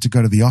day we had to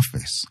go to the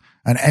office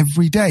and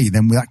every day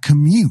then with that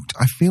commute,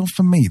 I feel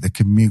for me, the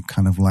commute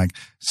kind of like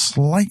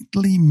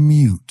slightly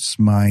mutes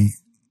my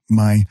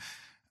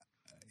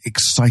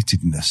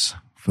excitedness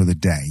for the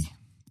day.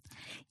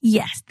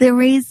 Yes,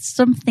 there is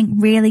something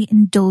really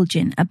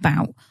indulgent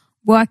about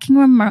working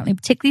remotely,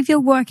 particularly if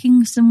you're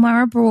working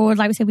somewhere abroad.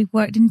 Like we said, we've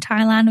worked in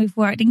Thailand, we've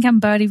worked in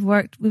Cambodia,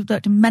 we've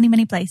worked in many,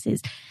 many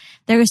places.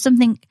 There is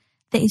something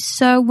that is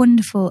so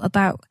wonderful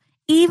about,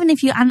 even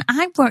if you, and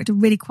I've worked a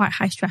really quite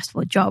high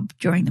stressful job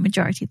during the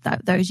majority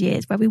of those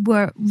years where we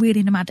were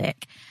really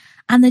nomadic,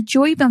 and the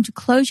joy of being able to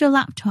close your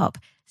laptop,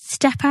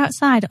 step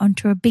outside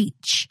onto a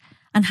beach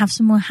and have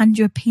someone hand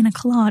you a pina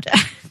colada.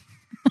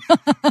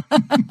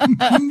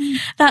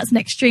 That's an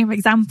extreme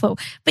example,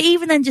 but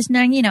even then, just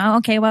knowing,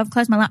 okay, well, I've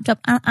closed my laptop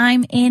and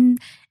I'm in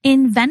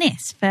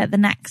Venice for the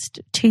next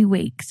 2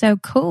 weeks. So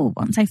cool.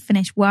 Once I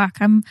finish work,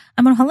 I'm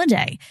on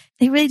holiday.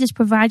 They really just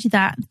provide you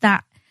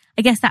that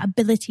I guess, that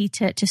ability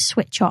to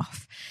switch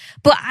off.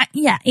 But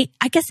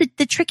I guess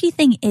the tricky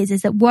thing is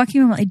that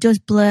working remotely does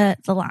blur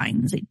the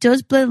lines. It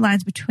does blur the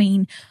lines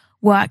between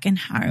work and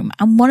home.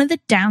 And one of the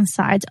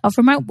downsides of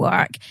remote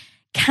work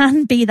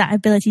can be that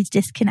ability to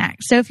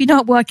disconnect. So if you're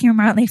not working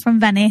remotely from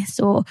Venice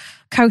or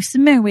Koh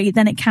Samui,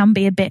 then it can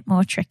be a bit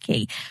more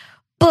tricky.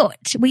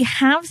 But we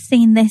have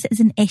seen this as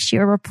an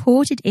issue, a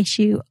reported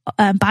issue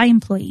by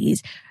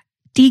employees,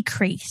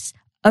 decrease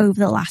over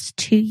the last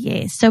 2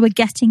 years. So we're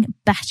getting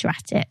better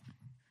at it.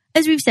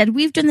 As we've said,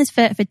 we've done this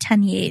for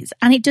 10 years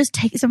and it does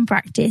take some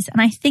practice. And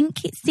I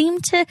think it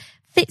seemed to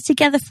fit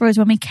together for us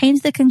when we came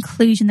to the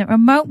conclusion that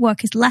remote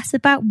work is less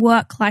about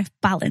work-life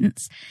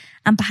balance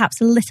and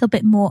perhaps a little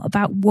bit more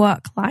about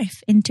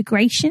work-life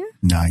integration.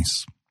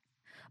 Nice.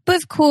 But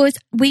of course,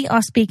 we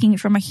are speaking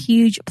from a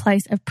huge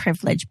place of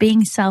privilege,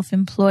 being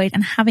self-employed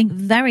and having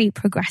very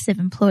progressive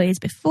employers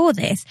before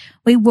this.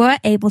 We were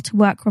able to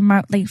work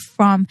remotely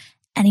from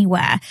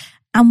anywhere.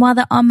 And while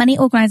there are many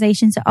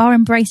organizations that are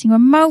embracing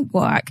remote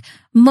work,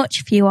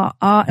 much fewer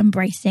are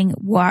embracing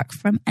work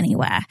from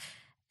anywhere.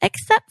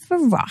 Except for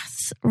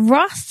Ross.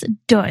 Ross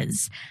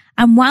does.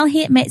 And while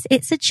he admits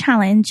it's a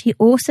challenge, he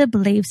also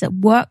believes that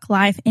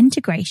work-life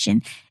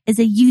integration is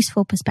a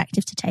useful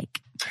perspective to take.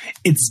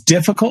 It's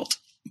difficult,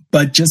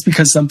 but just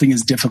because something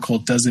is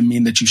difficult doesn't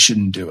mean that you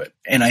shouldn't do it.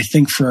 And I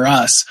think for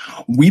us,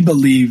 we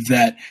believe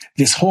that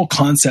this whole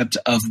concept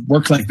of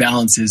work-life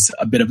balance is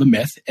a bit of a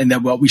myth, and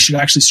that what we should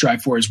actually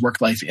strive for is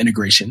work-life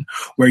integration,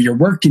 where your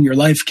work and your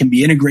life can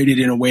be integrated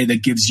in a way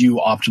that gives you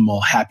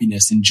optimal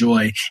happiness and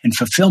joy and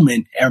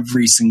fulfillment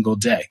every single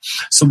day.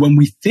 So when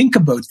we think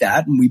about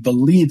that and we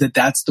believe that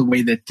that's the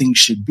way that things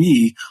should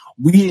be,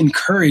 we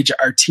encourage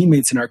our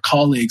teammates and our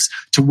colleagues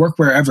to work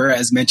wherever,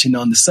 as mentioned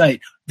on the site,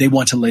 they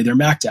want to lay their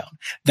Mac down.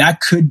 That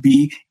could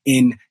be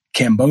in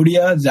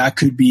Cambodia, that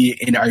could be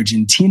in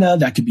Argentina,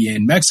 that could be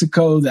in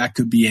Mexico, that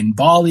could be in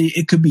Bali,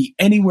 it could be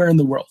anywhere in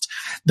the world.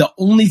 The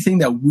only thing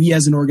that we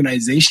as an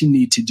organization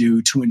need to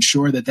do to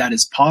ensure that that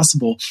is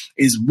possible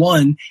is,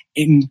 one,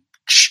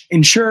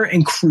 ensure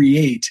and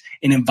create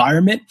an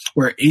environment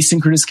where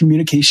asynchronous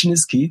communication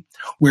is key,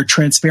 where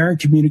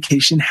transparent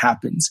communication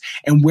happens,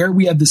 and where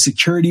we have the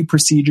security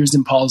procedures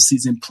and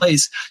policies in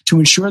place to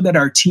ensure that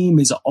our team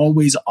is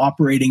always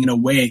operating in a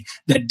way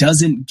that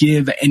doesn't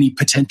give any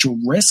potential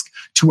risk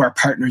to our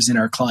partners and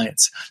our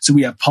clients. So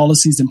we have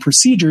policies and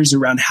procedures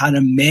around how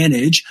to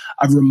manage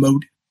a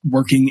remote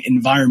working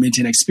environment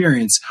and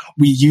experience.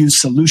 We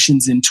use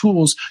solutions and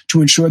tools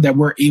to ensure that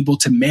we're able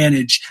to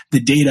manage the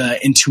data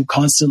and to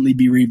constantly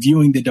be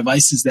reviewing the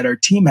devices that our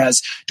team has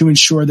to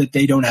ensure that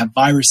they don't have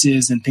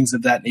viruses and things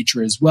of that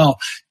nature as well,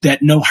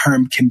 that no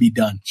harm can be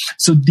done.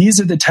 So these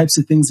are the types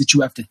of things that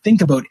you have to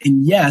think about.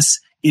 And yes,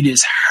 it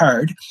is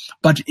hard,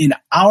 but in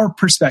our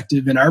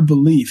perspective and our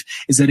belief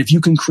is that if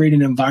you can create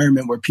an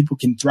environment where people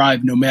can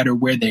thrive no matter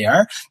where they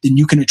are, then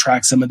you can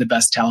attract some of the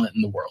best talent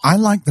in the world. I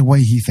like the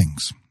way he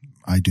thinks.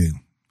 I do.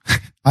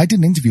 I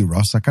didn't interview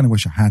Ross. I kind of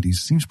wish I had. He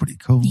seems pretty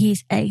cool.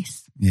 He's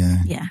ace. Yeah.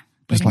 Yeah.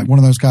 Just like one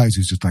of those guys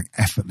who's just like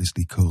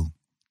effortlessly cool.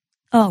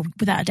 Oh,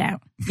 without a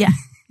doubt. Yeah.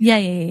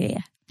 Yeah.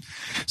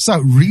 So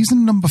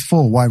reason number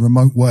 4 why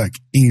remote work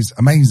is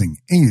amazing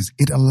is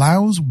it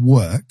allows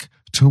work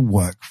to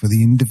work for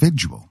the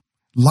individual.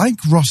 Like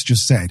Ross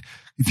just said,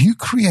 if you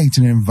create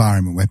an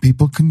environment where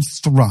people can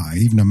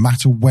thrive no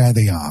matter where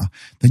they are,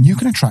 then you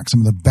can attract some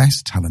of the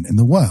best talent in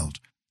the world.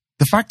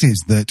 The fact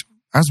is that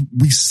as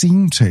we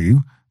seem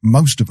to,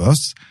 most of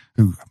us,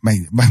 who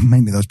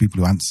mainly those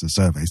people who answer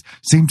surveys,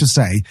 seem to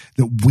say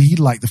that we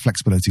like the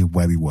flexibility of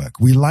where we work.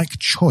 We like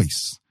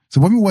choice.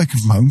 So when we're working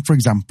from home, for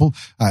example,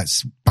 about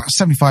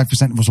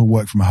 75% of us will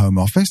work from a home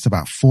office,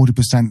 about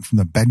 40% from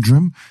the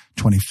bedroom,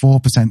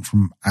 24%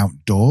 from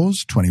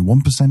outdoors,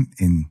 21%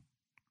 in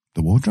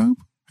the wardrobe.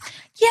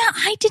 Yeah,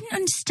 I didn't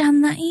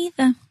understand that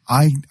either.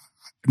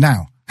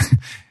 Now,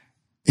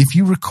 if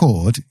you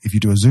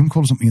do a Zoom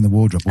call or something in the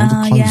wardrobe, all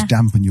the clothes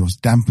dampen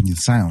your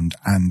sound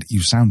and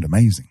you sound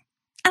amazing.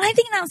 And I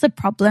think that's a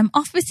problem.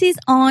 Offices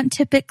aren't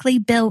typically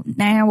built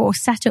now or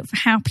set up for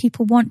how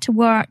people want to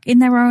work in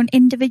their own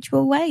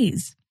individual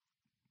ways.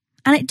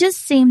 And it does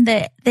seem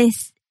that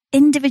this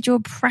individual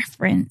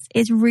preference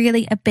is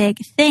really a big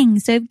thing.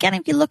 So again,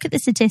 if you look at the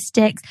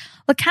statistics,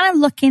 we're kind of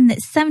looking that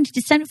 70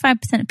 to 75%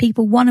 of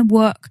people want to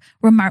work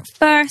remote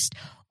first,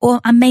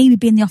 and maybe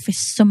be in the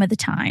office some of the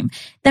time.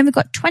 Then we've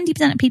got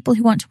 20% of people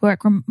who want to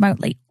work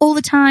remotely all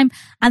the time,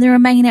 and the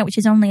remainder, which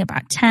is only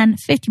about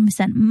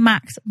 10-15%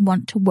 max,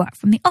 want to work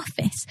from the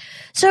office.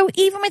 So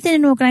even within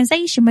an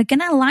organization, we're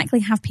going to likely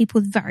have people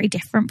with very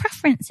different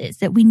preferences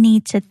that we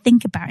need to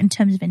think about in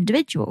terms of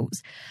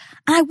individuals.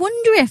 And I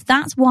wonder if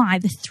that's why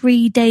the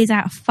 3 days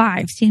out of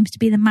 5 seems to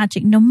be the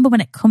magic number when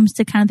it comes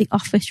to kind of the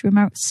office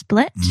remote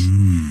split.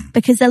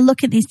 Because they're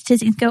looking at these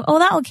statistics and go, oh,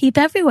 that'll keep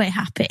everyone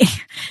happy.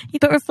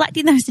 But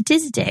reflecting those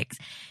statistics,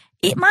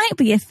 it might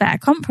be a fair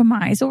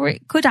compromise, or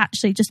it could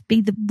actually just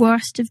be the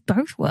worst of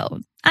both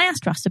worlds. I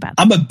asked Ross about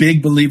that. I'm a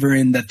big believer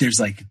in that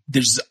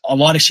there's a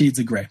lot of shades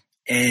of gray.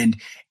 And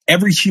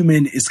every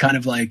human is kind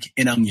of like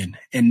an onion.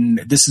 And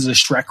this is a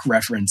Shrek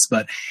reference,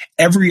 but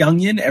every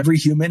onion, every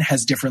human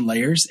has different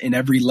layers, and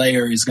every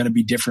layer is going to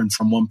be different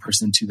from one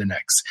person to the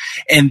next.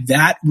 And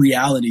that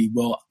reality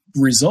will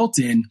result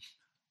in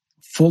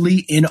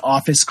fully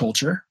in-office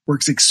culture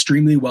works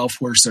extremely well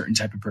for a certain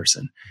type of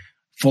person.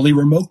 Fully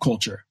remote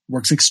culture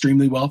works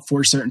extremely well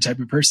for a certain type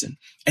of person.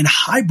 And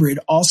hybrid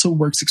also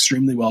works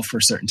extremely well for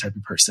a certain type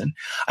of person.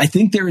 I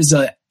think there is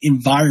an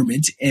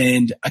environment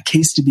and a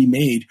case to be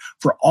made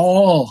for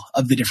all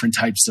of the different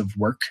types of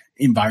work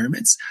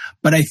environments.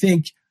 But I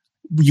think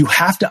you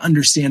have to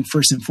understand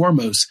first and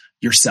foremost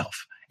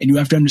yourself, and you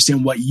have to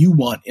understand what you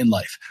want in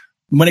life.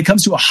 When it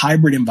comes to a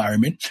hybrid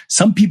environment,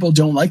 some people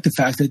don't like the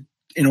fact that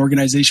an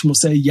organization will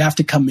say you have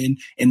to come in,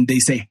 and they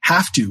say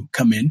have to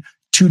come in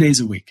 2 days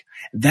a week.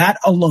 That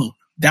alone,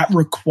 that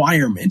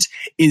requirement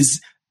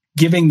is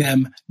giving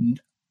them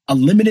a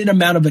limited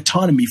amount of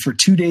autonomy for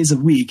 2 days a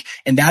week,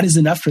 and that is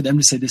enough for them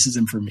to say this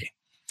isn't for me.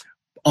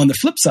 On the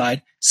flip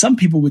side, some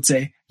people would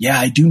say, yeah,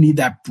 I do need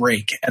that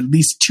break, at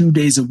least 2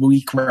 days a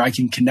week where I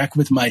can connect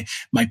with my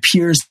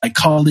peers, my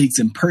colleagues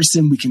in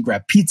person. We can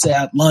grab pizza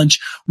at lunch.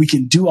 We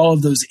can do all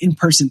of those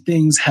in-person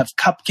things, have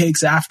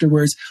cupcakes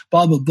afterwards,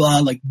 blah, blah, blah.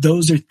 Like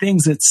those are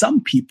things that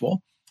some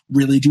people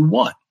really do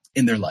want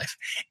in their life.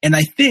 And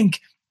I think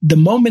the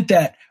moment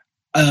that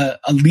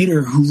a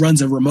leader who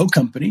runs a remote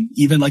company,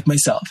 even like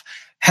myself,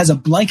 has a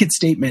blanket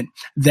statement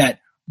that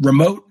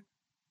remote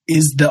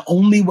is the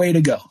only way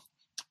to go,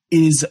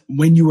 is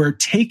when you are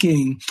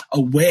taking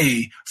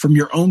away from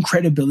your own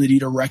credibility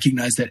to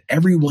recognize that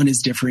everyone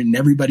is different and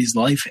everybody's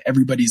life,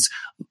 everybody's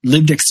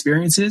lived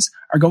experiences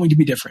are going to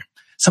be different.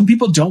 Some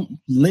people don't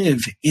live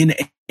in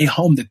a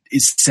home that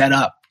is set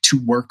up to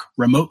work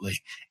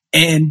remotely.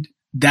 And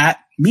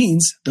that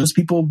means those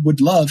people would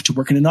love to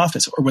work in an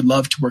office or would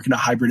love to work in a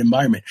hybrid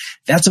environment.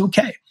 That's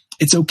okay.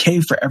 It's okay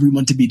for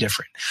everyone to be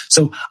different.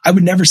 So I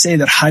would never say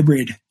that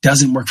hybrid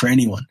doesn't work for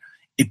anyone.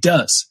 It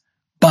does.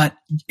 But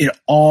it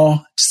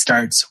all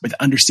starts with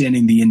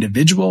understanding the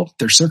individual,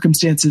 their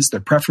circumstances, their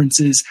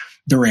preferences,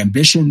 their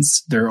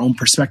ambitions, their own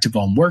perspective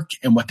on work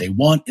and what they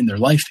want in their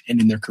life and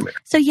in their career.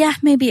 So yeah,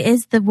 maybe it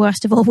is the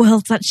worst of all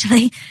worlds,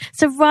 actually.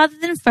 So rather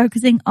than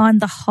focusing on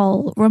the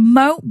whole,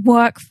 remote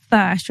work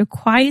first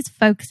requires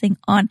focusing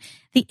on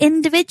the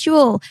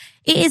individual.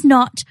 It is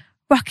not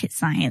rocket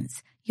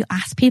science. You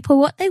ask people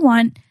what they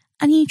want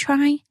and you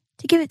try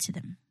to give it to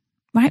them.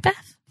 Right,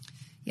 Beth?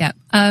 Yeah.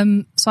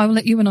 So I will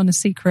let you in on a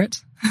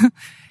secret.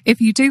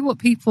 If you do what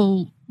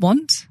people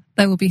want,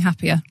 they will be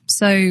happier.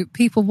 So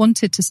people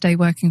wanted to stay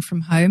working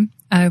from home.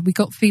 We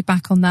got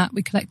feedback on that.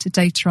 We collected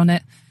data on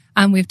it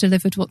and we've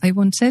delivered what they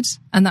wanted.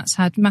 And that's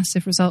had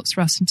massive results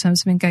for us in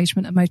terms of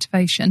engagement and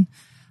motivation.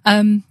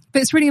 But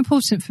it's really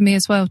important for me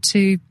as well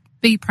to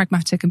be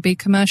pragmatic and be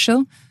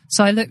commercial.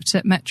 So I looked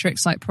at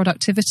metrics like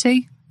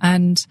productivity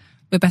and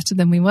we're better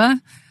than we were.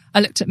 I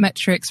looked at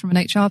metrics from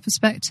an HR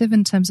perspective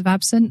in terms of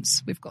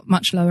absence. We've got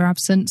much lower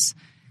absence.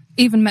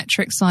 Even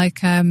metrics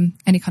like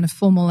any kind of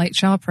formal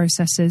HR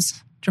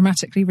processes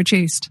dramatically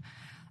reduced.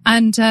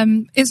 And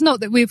it's not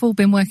that we've all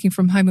been working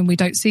from home and we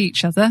don't see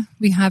each other.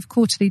 We have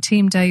quarterly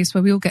team days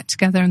where we all get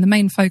together and the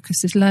main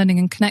focus is learning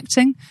and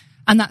connecting.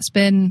 And that's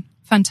been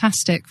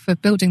fantastic for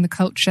building the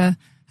culture,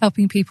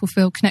 helping people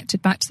feel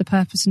connected back to the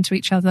purpose and to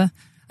each other.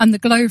 And the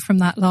glow from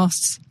that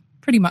lasts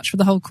pretty much for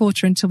the whole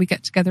quarter until we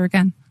get together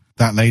again.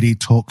 That lady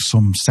talks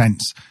some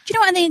sense. Do you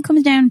know what I think it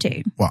comes down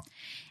to? What?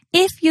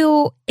 If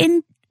you're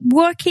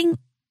working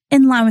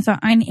in line with our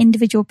own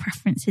individual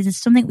preferences is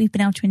something we've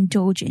been able to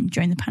indulge in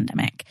during the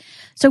pandemic.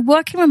 So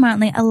working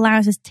remotely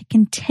allows us to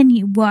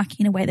continue working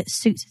in a way that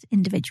suits us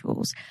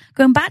individuals.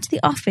 Going back to the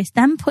office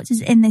then puts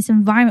us in this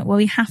environment where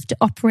we have to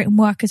operate and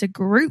work as a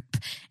group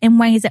in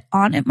ways that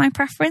aren't at my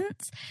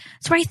preference.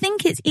 So I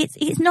think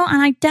it's not,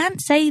 and I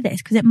daren't say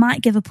this because it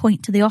might give a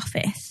point to the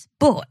office,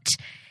 but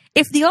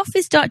if the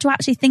office start to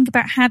actually think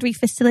about how do we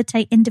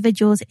facilitate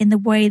individuals in the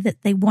way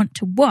that they want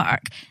to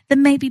work,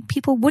 then maybe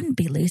people wouldn't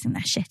be losing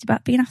their shit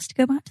about being asked to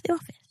go back to the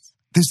office.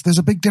 There's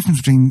a big difference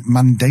between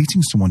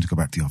mandating someone to go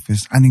back to the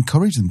office and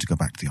encouraging them to go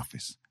back to the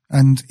office.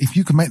 And if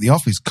you can make the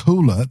office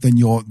cooler than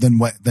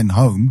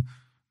home,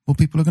 well,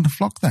 people are going to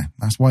flock there.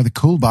 That's why the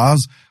cool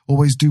bars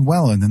always do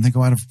well, and then they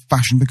go out of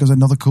fashion because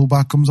another cool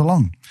bar comes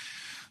along.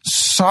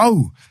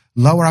 So,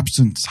 lower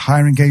absence,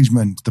 higher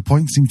engagement. The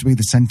point seems to be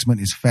the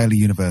sentiment is fairly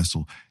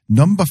universal.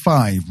 Number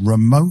 5,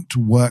 remote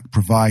work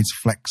provides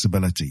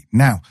flexibility.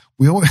 Now,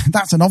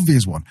 that's an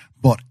obvious one,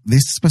 but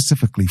this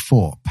specifically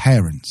for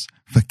parents,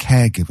 for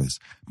caregivers,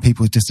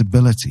 people with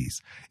disabilities.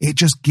 It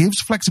just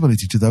gives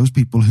flexibility to those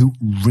people who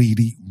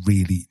really,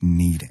 really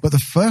need it. But the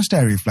first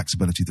area of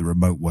flexibility that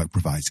remote work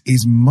provides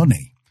is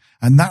money.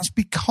 And that's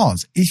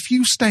because if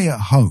you stay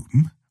at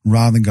home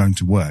rather than going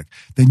to work,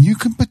 then you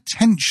can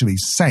potentially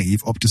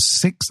save up to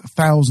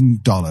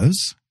 $6,000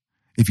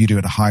 if you do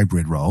it a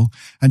hybrid role,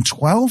 and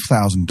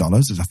 $12,000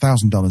 is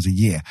 $1,000 a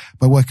year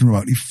by working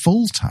remotely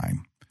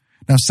full-time.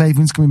 Now,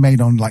 savings can be made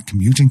on like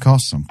commuting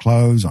costs, on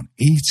clothes, on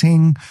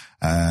eating.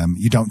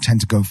 You don't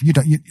tend to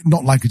you're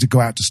not likely to go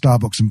out to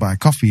Starbucks and buy a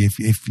coffee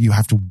if you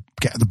have to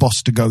get the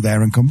bus to go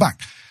there and come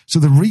back. So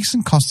the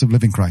recent cost of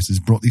living crisis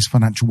brought these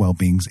financial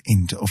well-being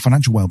into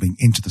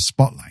the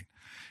spotlight.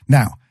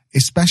 Now,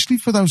 especially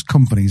for those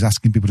companies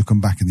asking people to come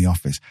back in the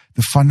office,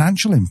 the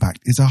financial impact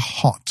is a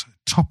hot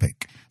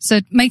topic. So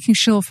making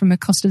sure from a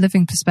cost of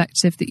living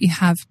perspective that you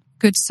have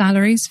good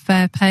salaries,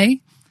 fair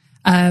pay,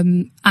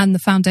 and the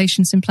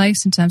foundations in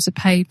place in terms of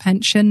pay,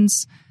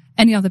 pensions,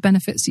 any other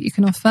benefits that you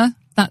can offer,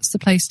 that's the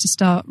place to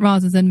start,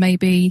 rather than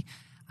maybe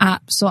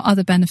apps or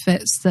other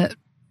benefits that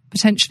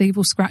potentially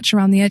will scratch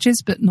around the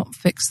edges but not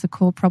fix the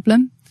core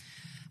problem.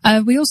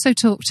 We also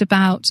talked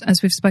about,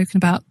 as we've spoken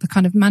about, the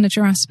kind of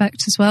manager aspect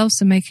as well.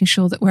 So making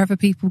sure that wherever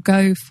people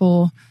go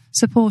for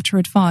support or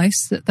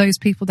advice, that those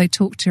people they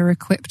talk to are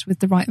equipped with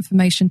the right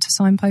information to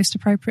signpost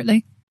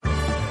appropriately.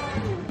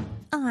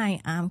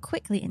 I am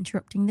quickly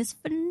interrupting this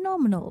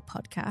phenomenal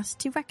podcast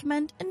to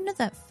recommend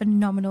another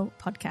phenomenal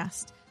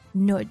podcast,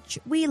 Nudge.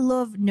 We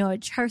love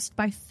Nudge, hosted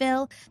by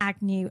Phil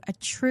Agnew, a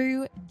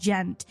true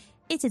gent.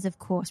 It is, of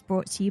course,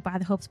 brought to you by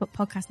the HubSpot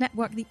Podcast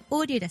Network, the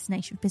audio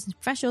destination for business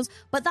professionals.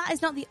 But that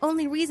is not the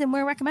only reason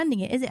we're recommending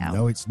it, is it, Al?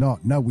 No, it's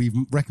not. No, we've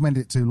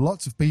recommended it to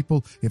lots of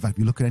people. In fact, if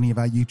you look at any of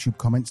our YouTube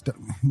comments, it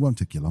won't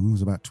take you long.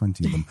 There's about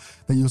 20 of them.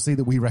 Then you'll see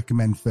that we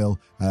recommend Phil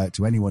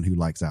to anyone who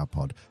likes our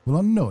pod. Well,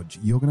 on Nudge,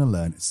 you're going to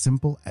learn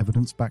simple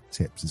evidence-backed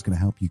tips. It's going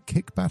to help you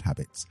kick bad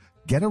habits,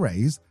 get a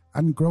raise,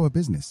 and grow a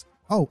business.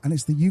 Oh, and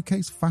it's the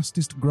UK's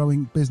fastest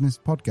growing business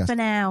podcast. For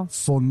now.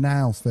 For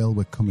now, Phil,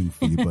 we're coming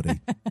for you, buddy.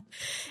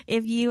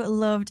 If you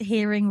loved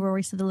hearing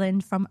Rory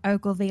Sutherland from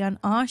Ogilvy on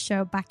our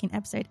show back in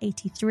episode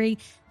 83,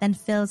 then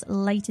Phil's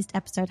latest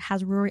episode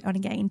has Rory on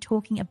again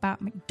talking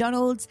about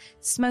McDonald's,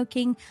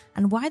 smoking,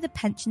 and why the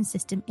pension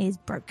system is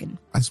broken.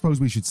 I suppose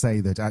we should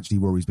say that actually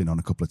Rory's been on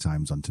a couple of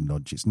times onto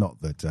Nudge. It's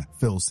not that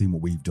Phil's seen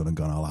what we've done and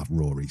gone, I'll have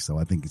Rory. So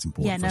I think it's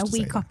important for us to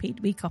say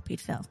that. We copied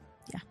Phil.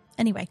 Yeah.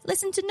 Anyway,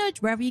 listen to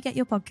Nudge wherever you get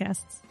your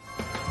podcasts.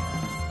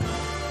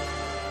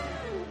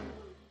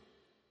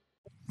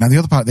 Now, the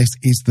other part of this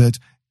is that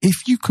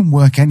if you can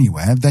work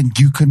anywhere, then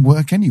you can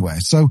work anywhere.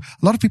 So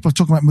a lot of people are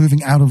talking about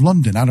moving out of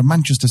London, out of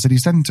Manchester city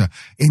centre,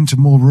 into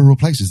more rural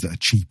places that are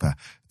cheaper,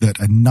 that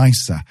are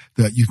nicer,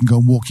 that you can go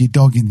and walk your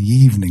dog in the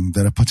evening,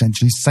 that are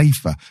potentially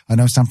safer. I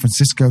know San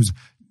Francisco's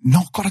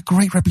not got a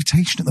great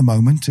reputation at the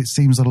moment. It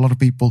seems that a lot of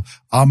people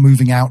are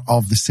moving out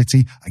of the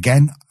city.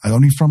 Again,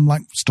 only from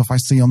like stuff I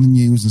see on the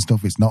news and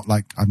stuff. It's not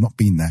like I've not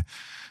been there.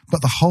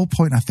 But the whole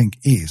point, I think,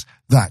 is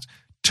that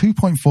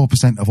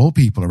 2.4% of all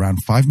people, around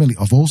 5 million,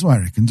 of all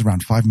Americans,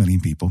 around 5 million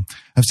people,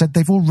 have said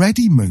they've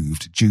already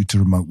moved due to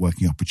remote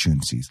working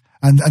opportunities.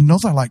 And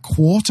another like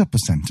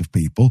 0.25% of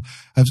people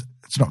have,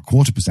 it's not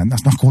 0.25%,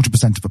 that's not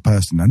 0.25% of a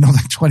person. Another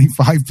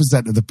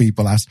 25% of the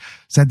people asked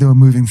said they were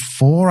moving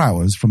 4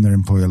 hours from their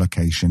employer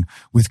location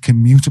with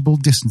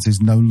commutable distances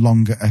no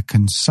longer a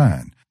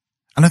concern.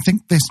 And I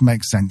think this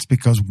makes sense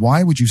because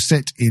why would you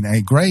sit in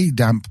a grey,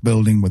 damp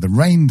building with the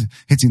rain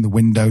hitting the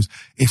windows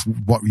if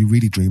what you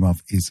really dream of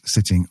is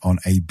sitting on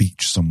a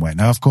beach somewhere?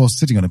 Now, of course,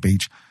 sitting on a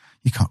beach,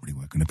 you can't really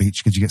work on a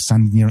beach because you get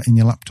sand in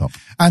your laptop.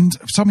 And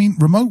so, I mean,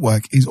 remote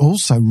work is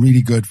also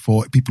really good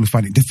for people who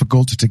find it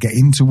difficult to get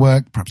into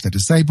work. Perhaps they're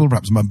disabled,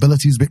 perhaps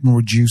mobility is a bit more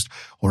reduced,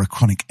 or a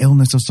chronic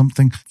illness or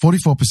something.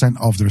 44%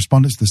 of the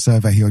respondents to the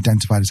survey who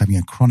identified as having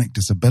a chronic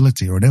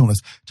disability or an illness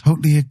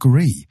totally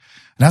agree.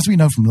 And as we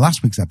know from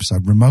last week's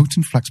episode, remote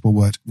and flexible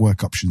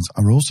work options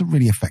are also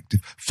really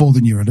effective for the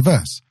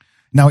neurodiverse.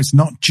 Now, it's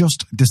not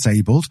just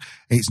disabled,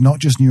 it's not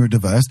just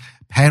neurodiverse,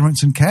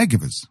 parents and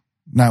caregivers.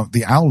 Now,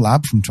 the OWL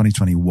Lab from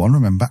 2021,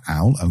 remember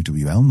OWL,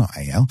 O-W-L, not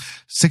A-L,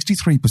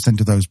 63%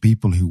 of those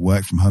people who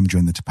worked from home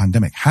during the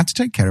pandemic had to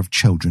take care of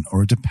children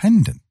or a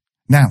dependent.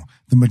 Now,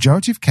 the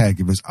majority of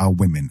caregivers are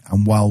women,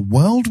 and while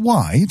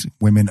worldwide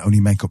women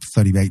only make up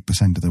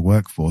 38% of the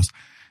workforce,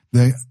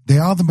 they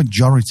are the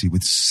majority,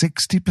 with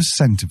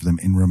 60% of them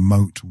in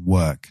remote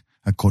work,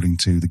 according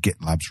to the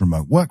GitLab's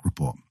remote work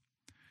report.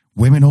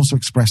 Women also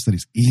express that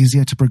it's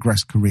easier to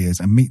progress careers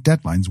and meet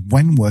deadlines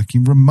when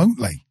working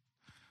remotely.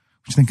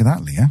 What do you think of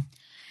that, Leah?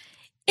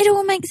 It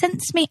all makes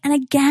sense to me. And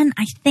again,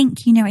 I think,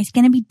 it's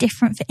going to be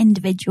different for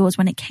individuals.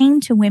 When it came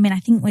to women, I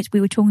think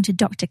we were talking to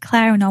Dr.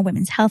 Claire in our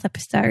women's health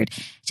episode.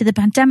 So the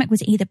pandemic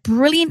was either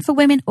brilliant for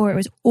women or it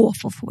was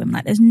awful for women.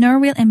 Like there's no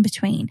real in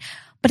between.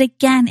 But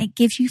again, it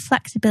gives you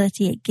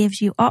flexibility. It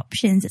gives you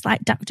options. It's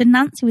like Dr.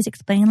 Nancy was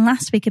explaining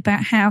last week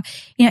about how,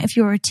 if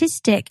you're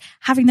autistic,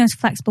 having those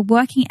flexible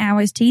working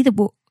hours to either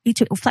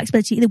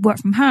flexibility to either work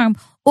from home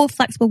or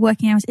flexible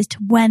working hours as to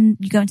when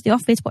you go into the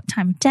office, what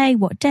time of day,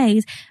 what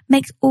days,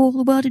 makes all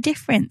the world a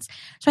difference.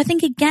 So I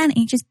think, again,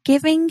 it's just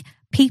giving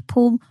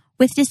people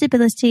with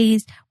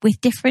disabilities, with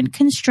different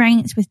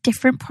constraints, with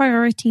different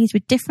priorities,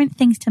 with different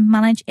things to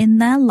manage in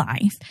their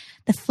life,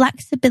 the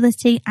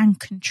flexibility and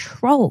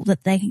control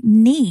that they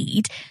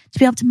need to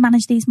be able to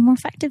manage these more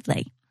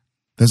effectively.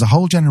 There's a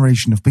whole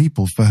generation of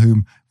people for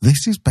whom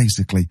this is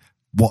basically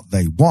what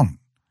they want.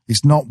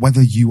 It's not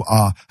whether you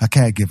are a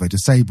caregiver,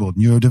 disabled,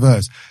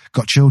 neurodiverse,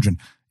 got children.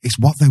 It's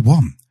what they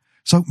want.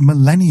 So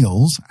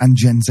millennials and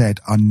Gen Z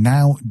are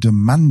now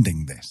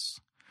demanding this.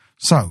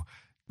 So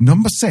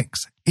number 6,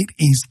 it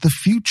is the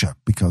future,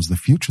 because the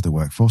future of the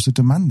workforce are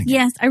demanding it.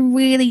 Yes, I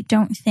really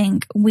don't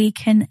think we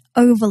can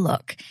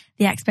overlook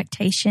the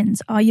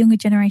expectations our younger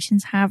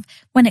generations have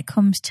when it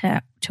comes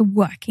to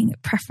working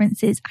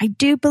preferences. I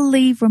do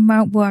believe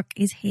remote work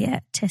is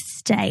here to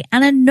stay.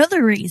 And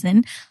another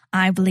reason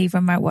I believe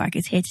remote work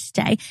is here to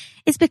stay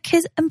is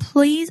because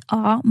employees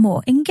are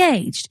more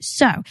engaged.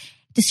 So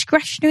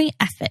discretionary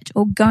effort,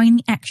 or going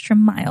the extra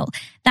mile,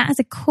 that is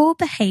a core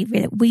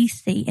behavior that we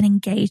see in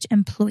engaged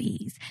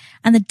employees.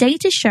 And the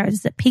data shows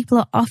that people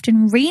are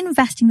often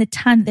reinvesting the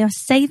time they are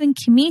saving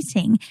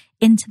commuting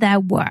into their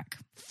work.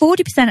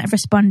 40% of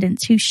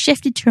respondents who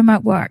shifted to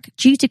remote work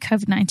due to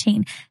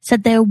COVID-19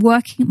 said they were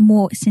working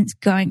more since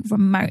going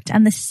remote.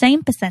 And the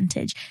same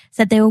percentage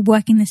said they were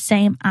working the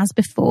same as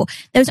before.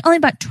 There was only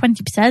about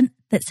 20%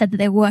 that said that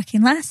they were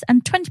working less,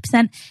 and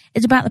 20%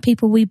 is about the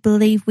people we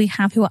believe we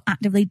have who are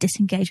actively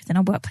disengaged within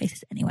our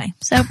workplaces anyway.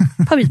 So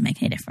probably doesn't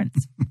make any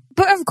difference.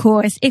 But of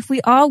course, if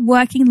we are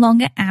working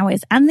longer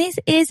hours, and this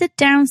is a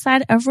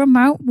downside of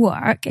remote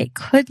work, it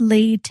could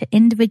lead to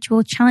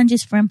individual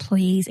challenges for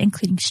employees,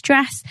 including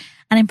stress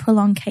and, in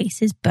prolonged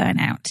cases,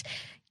 burnout.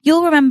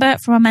 You'll remember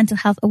from our mental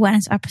health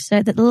awareness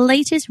episode that the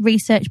latest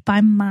research by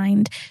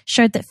Mind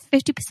showed that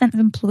 50% of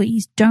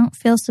employees don't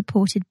feel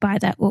supported by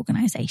their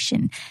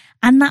organization.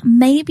 And that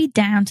may be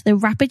down to the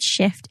rapid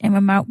shift in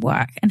remote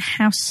work and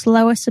how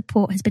slower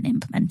support has been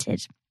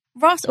implemented.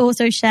 Ross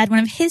also shared one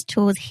of his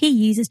tools he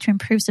uses to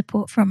improve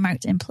support for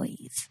remote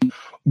employees.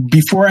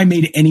 Before I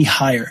made any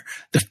hire,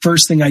 the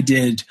first thing I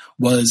did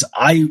was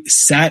I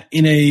sat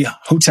in a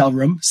hotel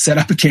room, set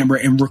up a camera,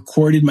 and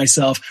recorded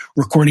myself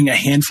recording a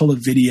handful of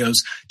videos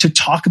to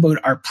talk about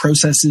our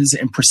processes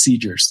and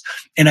procedures.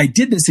 And I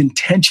did this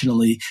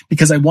intentionally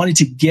because I wanted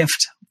to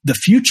gift the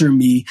future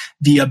me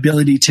the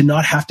ability to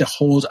not have to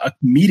hold a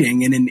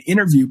meeting and an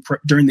interview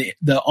during the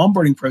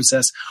onboarding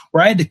process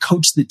where I had to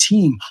coach the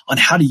team on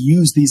how to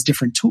use these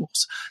different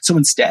tools. So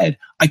instead,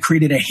 I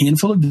created a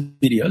handful of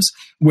videos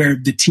where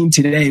the team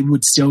today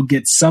would still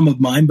get some of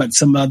mine, but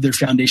some other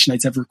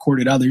Foundationites have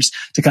recorded others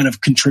to kind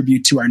of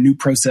contribute to our new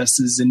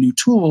processes and new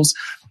tools.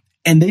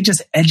 And they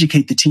just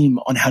educate the team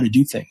on how to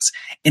do things.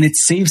 And it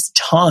saves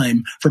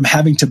time from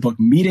having to book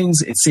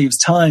meetings. It saves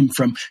time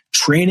from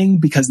training,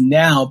 because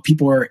now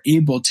people are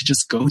able to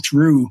just go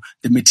through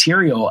the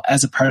material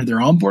as a part of their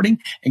onboarding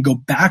and go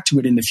back to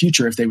it in the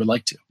future if they would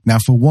like to. Now,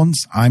 for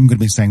once, I'm going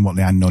to be saying what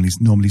Leanne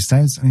normally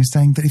says, and he's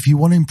saying that if you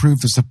want to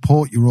improve the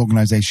support your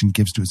organization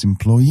gives to its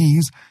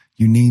employees,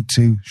 you need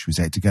to, should we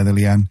say it together,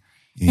 Leanne?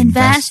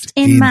 Invest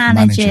in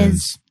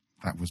managers.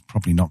 That was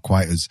probably not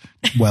quite as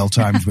well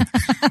timed. Do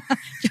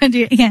you want to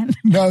do it again?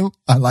 No,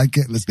 I like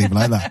it. Let's leave it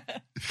like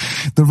that.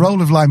 The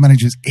role of line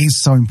managers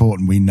is so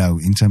important, we know,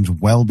 in terms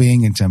of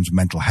well-being, in terms of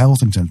mental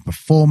health, in terms of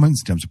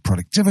performance, in terms of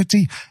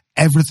productivity.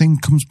 Everything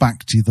comes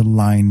back to the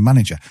line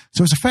manager.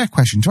 So it's a fair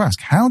question to ask.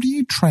 How do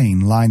you train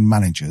line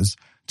managers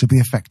to be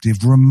effective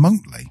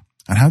remotely?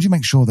 And how do you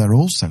make sure they're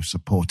also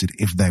supported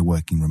if they're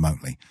working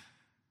remotely?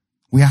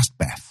 We asked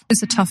Beth.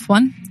 It's a tough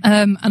one.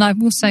 And I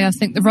will say, I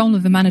think the role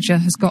of the manager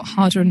has got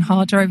harder and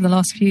harder over the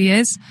last few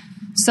years.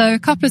 So a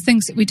couple of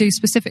things that we do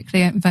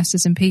specifically at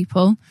Investors in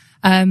People.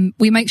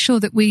 We make sure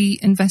that we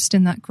invest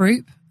in that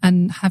group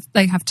and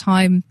they have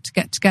time to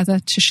get together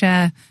to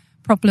share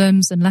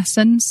problems and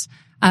lessons.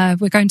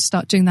 We're going to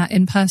start doing that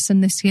in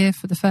person this year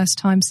for the first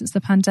time since the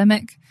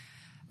pandemic.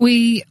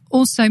 We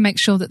also make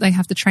sure that they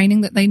have the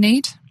training that they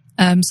need.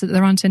 So that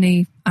there aren't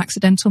any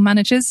accidental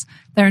managers.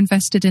 They're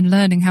invested in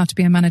learning how to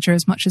be a manager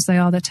as much as they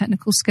are their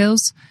technical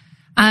skills.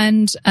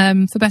 And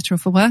for better or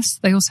for worse,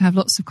 they also have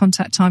lots of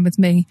contact time with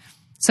me.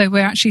 So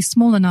we're actually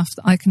small enough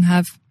that I can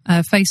have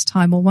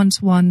FaceTime or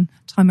one-to-one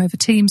time over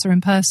Teams or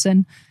in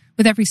person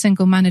with every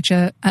single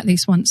manager at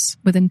least once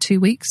within 2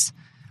 weeks.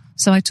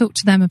 So I talk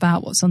to them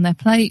about what's on their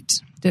plate,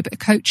 do a bit of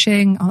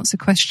coaching, answer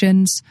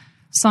questions,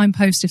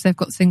 signpost if they've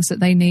got things that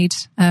they need.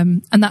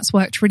 And that's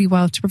worked really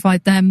well to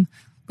provide them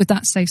with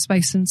that safe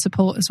space and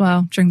support as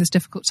well during this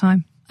difficult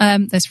time.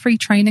 There's free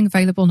training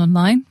available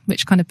online,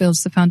 which kind of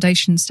builds the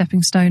foundation,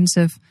 stepping stones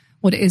of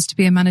what it is to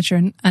be a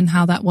manager and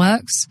how that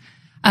works.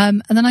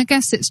 And then I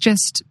guess it's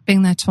just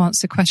being there to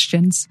answer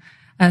questions.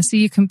 So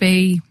you can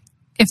be,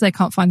 if they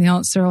can't find the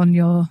answer on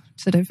your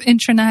sort of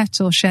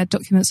intranet or shared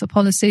documents or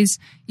policies,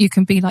 you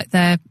can be like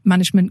their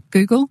management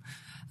Google,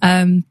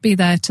 be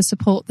there to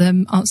support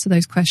them, answer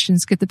those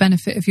questions, give the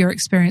benefit of your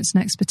experience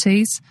and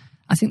expertise.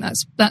 I think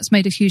that's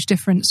made a huge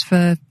difference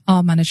for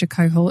our manager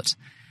cohort.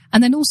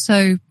 And then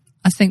also,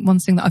 I think one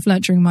thing that I've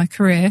learned during my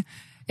career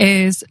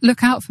is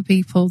look out for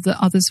people that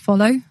others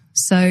follow.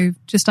 So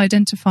just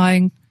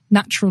identifying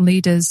natural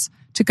leaders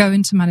to go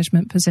into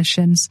management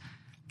positions,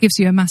 gives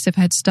you a massive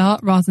head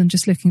start rather than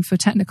just looking for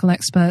technical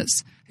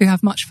experts who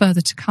have much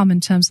further to come in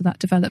terms of that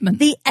development.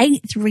 The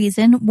 8th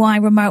reason why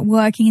remote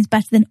working is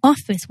better than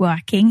office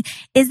working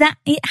is that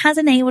it has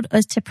enabled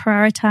us to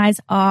prioritize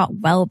our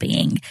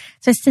well-being.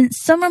 So since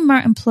some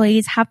remote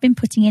employees have been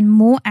putting in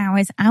more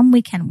hours and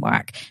weekend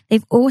work,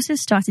 they've also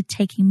started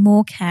taking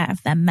more care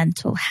of their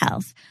mental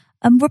health.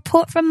 A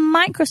report from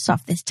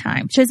Microsoft this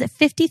time shows that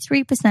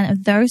 53%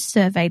 of those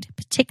surveyed,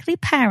 particularly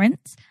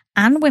parents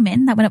and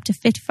women, that went up to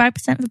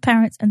 55% for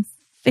parents and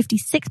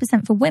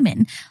 56% for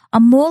women, are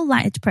more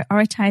likely to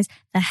prioritize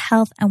their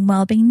health and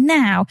well-being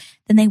now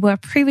than they were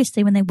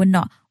previously when they were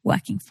not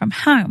working from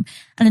home.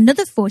 And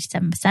another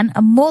 47%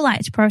 are more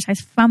likely to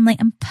prioritize family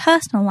and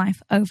personal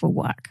life over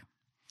work.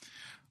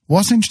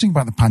 What's interesting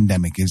about the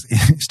pandemic is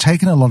it's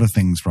taken a lot of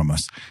things from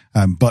us,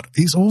 but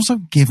it's also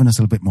given us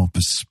a little bit more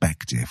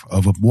perspective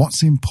over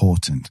what's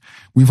important.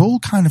 We've all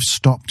kind of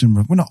stopped and,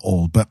 well, not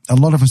all, but a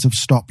lot of us have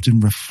stopped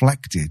and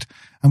reflected,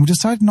 and we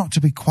decided not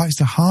to be quite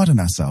so hard on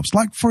ourselves.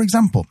 Like, for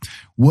example,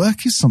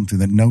 work is something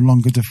that no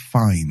longer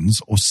defines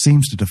or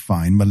seems to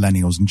define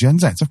millennials and Gen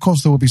Zs. Of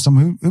course, there will be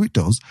some who it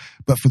does,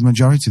 but for the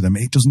majority of them,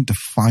 it doesn't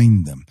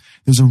define them.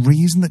 There's a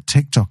reason that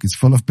TikTok is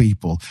full of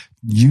people,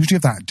 usually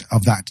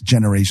of that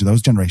generation,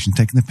 those generations,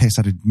 taking the piss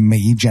out of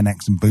me, Gen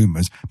X and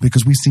Boomers,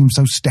 because we seem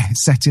so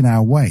set in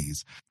our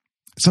ways.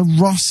 So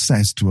Ross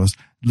says to us,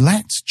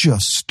 let's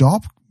just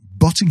stop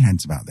butting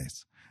heads about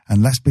this,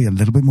 and let's be a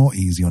little bit more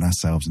easy on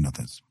ourselves and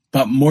others.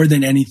 But more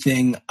than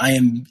anything, I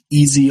am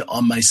easy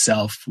on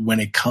myself when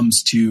it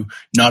comes to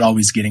not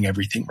always getting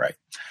everything right.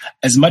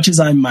 As much as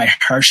I'm my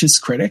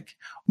harshest critic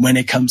when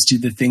it comes to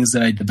the things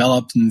that I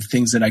develop and the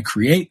things that I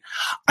create,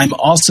 I'm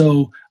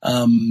also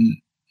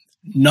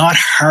not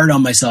hard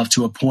on myself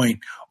to a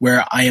point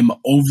where I am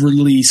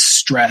overly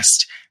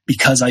stressed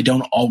because I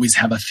don't always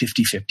have a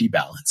 50-50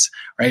 balance,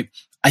 right?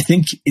 I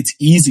think it's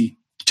easy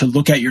to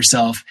look at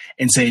yourself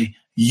and say,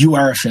 you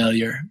are a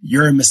failure,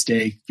 you're a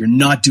mistake, you're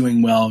not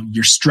doing well,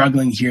 you're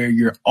struggling here,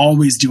 you're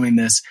always doing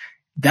this.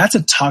 That's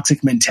a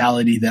toxic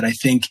mentality that I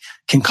think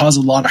can cause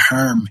a lot of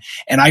harm.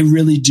 And I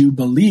really do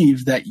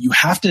believe that you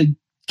have to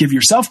give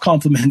yourself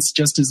compliments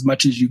just as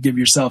much as you give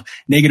yourself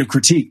negative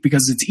critique,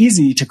 because it's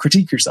easy to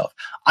critique yourself.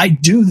 I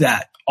do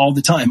that all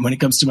the time when it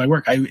comes to my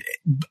work.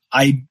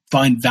 I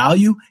find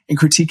value in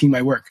critiquing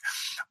my work.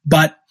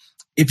 But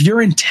if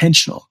you're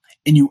intentional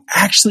and you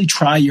actually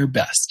try your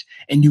best,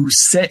 and you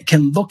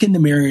can look in the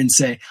mirror and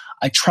say,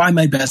 I try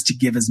my best to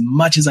give as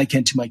much as I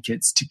can to my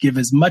kids, to give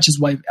as much as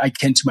I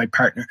can to my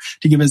partner,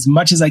 to give as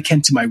much as I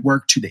can to my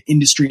work, to the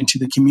industry, and to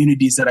the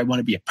communities that I want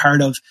to be a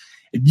part of.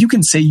 If you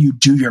can say you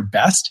do your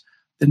best,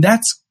 then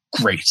that's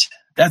great.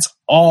 That's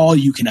all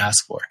you can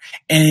ask for.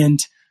 And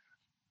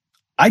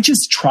I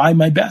just try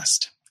my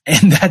best,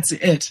 and that's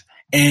it.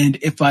 And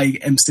if I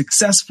am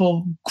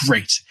successful,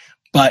 great.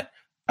 But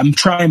I'm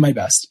trying my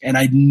best. And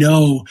I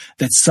know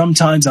that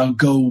sometimes I'll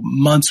go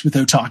months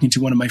without talking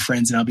to one of my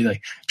friends and I'll be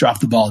like, drop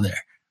the ball there.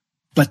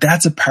 But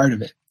that's a part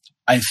of it.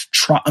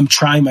 I'm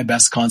trying my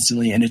best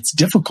constantly, and it's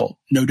difficult,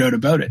 no doubt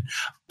about it.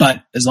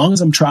 But as long as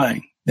I'm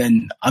trying,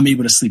 then I'm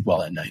able to sleep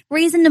well at night.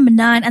 Reason number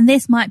 9, and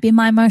this might be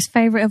my most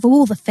favorite of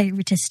all the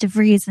favoritist of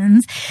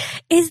reasons,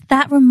 is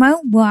that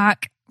remote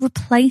work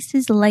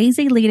replaces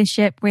lazy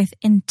leadership with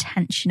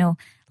intentional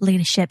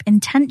leadership.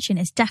 Intention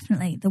is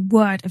definitely the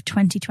word of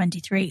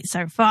 2023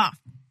 so far.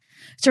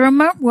 So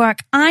remote work,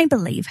 I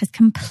believe, has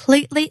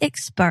completely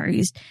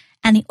exposed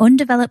any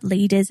undeveloped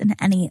leaders and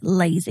any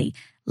lazy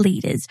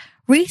leaders.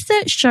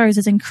 Research shows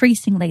us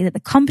increasingly that the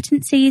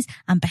competencies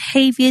and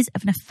behaviors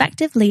of an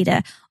effective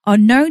leader are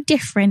no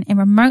different in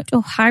remote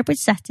or hybrid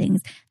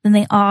settings than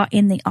they are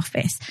in the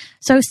office.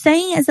 So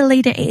saying as a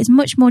leader it is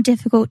much more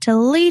difficult to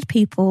lead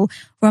people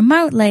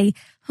remotely,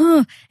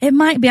 it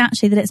might be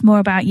actually that it's more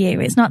about you.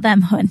 It's not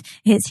them, hun.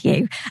 It's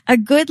you. A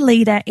good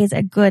leader is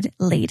a good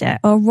leader,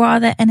 or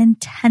rather an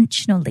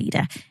intentional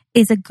leader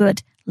is a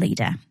good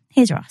leader.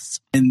 Here's Ross.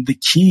 And the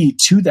key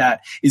to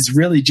that is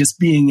really just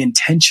being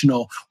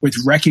intentional with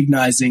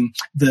recognizing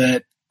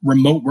that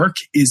remote work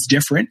is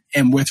different.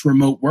 And with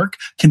remote work,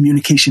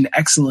 communication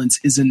excellence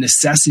is a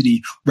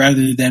necessity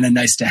rather than a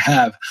nice to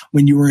have.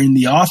 When you are in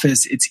the office,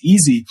 it's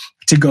easy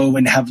to go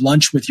and have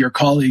lunch with your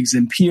colleagues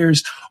and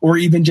peers, or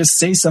even just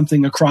say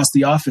something across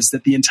the office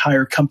that the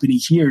entire company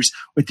hears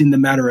within the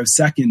matter of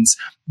seconds.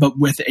 But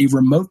with a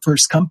remote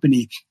first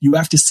company, you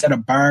have to set a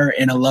bar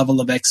and a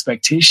level of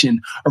expectation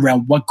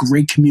around what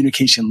great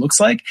communication looks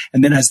like.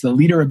 And then as the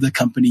leader of the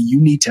company, you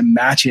need to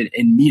match it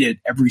and meet it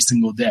every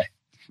single day.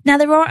 Now,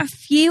 there are a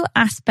few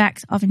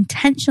aspects of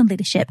intentional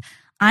leadership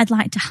I'd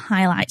like to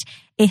highlight,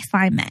 if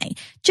I may.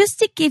 Just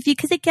to give you,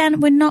 because again,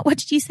 we're not, what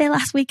did you say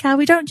last week, Al?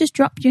 We don't just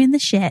drop you in the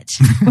shit.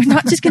 We're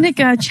not just going to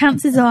go,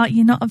 chances are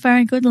you're not a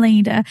very good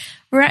leader.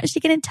 We're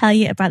actually going to tell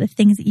you about the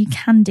things that you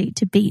can do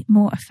to be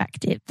more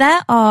effective.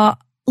 There are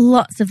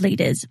lots of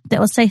leaders that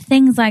will say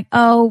things like,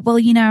 oh, well,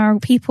 you know,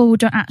 people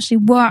don't actually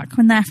work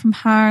when they're from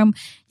home.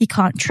 You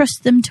can't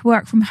trust them to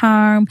work from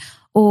home.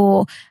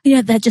 Or, you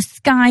know, they're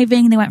just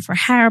skiving. They went for a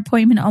hair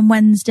appointment on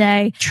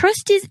Wednesday.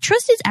 Trust is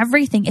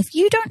everything. If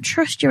you don't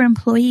trust your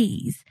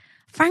employees,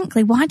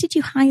 frankly, why did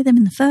you hire them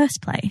in the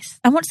first place?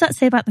 And what does that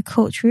say about the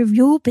culture of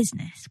your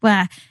business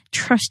where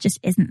trust just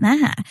isn't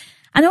there?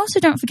 And also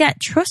don't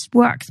forget, trust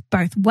works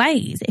both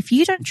ways. If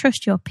you don't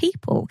trust your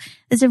people,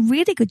 there's a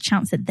really good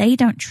chance that they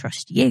don't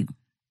trust you.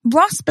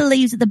 Ross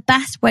believes that the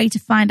best way to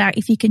find out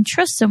if you can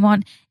trust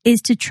someone is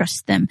to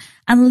trust them,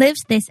 and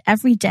lives this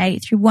every day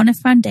through one of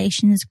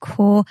Foundation's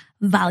core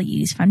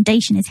values.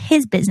 Foundation is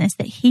his business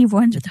that he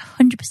runs with a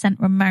 100%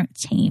 remote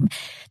team.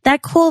 Their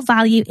core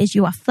value is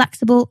you are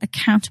flexible,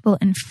 accountable,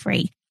 and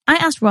free. I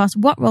asked Ross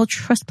what role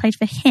trust played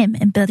for him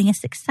in building a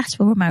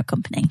successful remote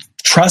company.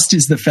 Trust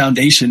is the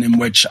foundation in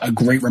which a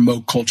great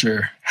remote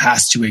culture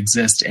has to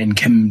exist and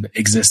can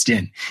exist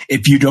in.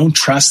 If you don't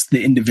trust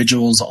the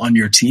individuals on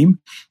your team,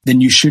 then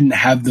you shouldn't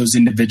have those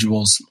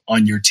individuals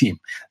on your team.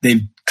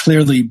 They've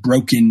clearly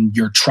broken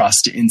your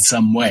trust in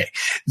some way.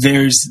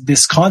 There's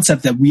this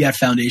concept that we at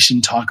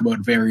Foundation talk about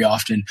very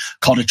often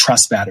called a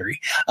trust battery.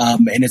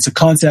 And it's a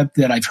concept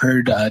that I've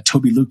heard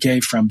Toby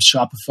Luque from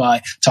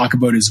Shopify talk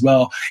about as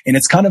well. And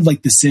it's kind of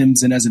like The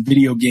Sims. And as a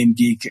video game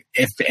geek,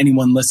 if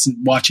anyone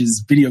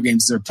watches video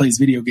games or plays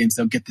video games,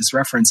 they'll get this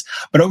reference.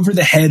 But over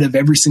the head of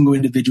every single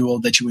individual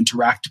that you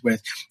interact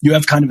with, you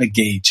have kind of a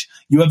gauge.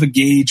 You have a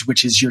gauge,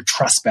 which is your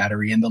trust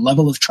battery and the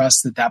level of trust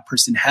that that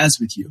person has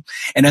with you.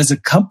 And as a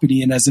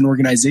company and as an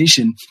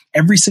organization,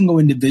 every single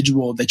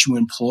individual that you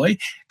employ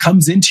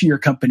comes into your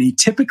company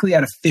typically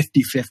at a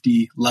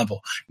 50-50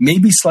 level,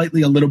 maybe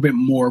slightly a little bit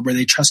more where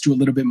they trust you a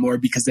little bit more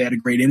because they had a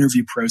great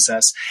interview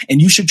process,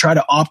 and you should try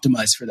to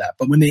optimize for that.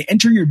 But when they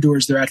enter your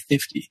doors, they're at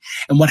 50.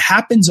 And what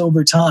happens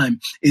over time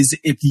is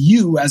if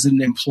you as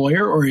an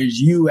employer or as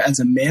you as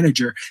a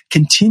manager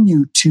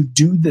continue to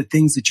do the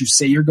things that you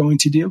say you're going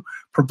to do,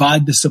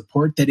 provide the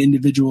support that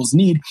individuals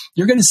need,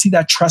 you're going to see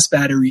that trust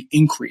battery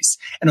increase.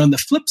 And on the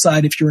flip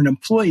side, if you're an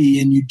employee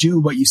and you do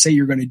what you say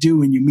you're going to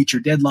do and you meet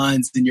your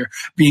deadlines and you're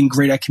being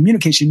great at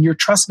communication, your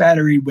trust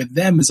battery with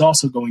them is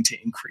also going to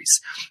increase.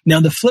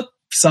 Now, the flip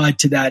side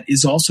to that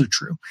is also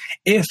true.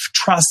 If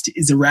trust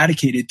is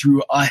eradicated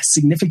through a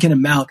significant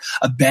amount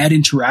of bad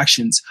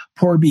interactions,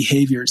 poor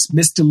behaviors,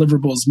 missed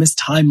deliverables, missed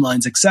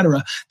timelines,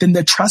 etc., then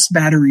the trust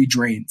battery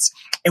drains.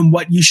 And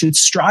what you should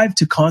strive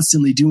to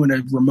constantly do in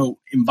a remote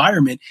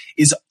environment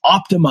is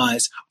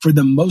optimize for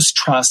the most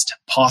trust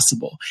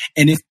possible.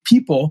 And if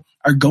people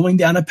are going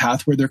down a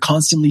path where they're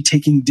constantly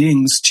taking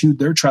dings to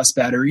their trust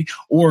battery,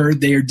 or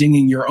they are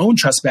dinging your own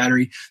trust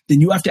battery, then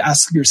you have to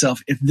ask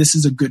yourself if this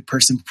is a good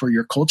person for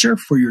your culture,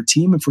 for your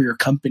team, and for your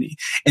company.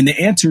 And the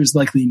answer is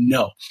likely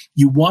no.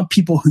 You want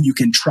people who you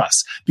can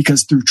trust,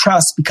 because through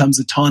trust becomes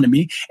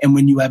autonomy. And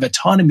when you have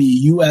autonomy,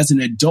 you as an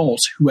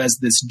adult who has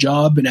this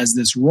job and has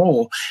this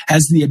role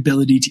has the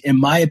ability to, in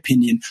my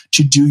opinion,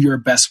 to do your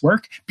best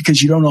work, because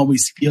you don't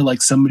always feel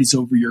like somebody's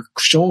over your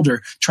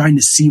shoulder trying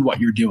to see what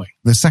you're doing.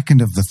 The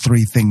second of the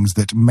three things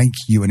that make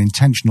you an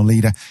intentional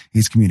leader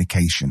is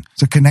communication.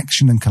 So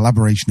connection and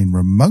collaboration in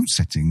remote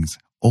settings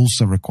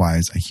also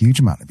requires a huge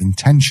amount of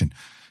intention.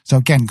 So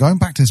again, going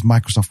back to this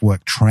Microsoft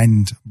Work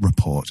Trend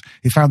report,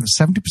 it found that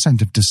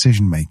 70% of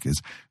decision makers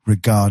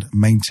regard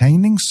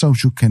maintaining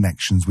social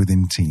connections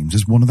within teams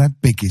as one of their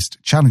biggest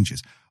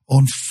challenges.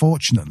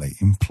 Unfortunately,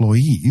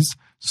 employees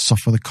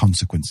suffer the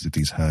consequences of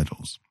these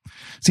hurdles.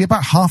 See,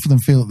 about half of them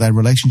feel that their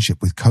relationship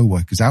with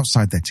co-workers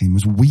outside their team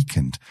was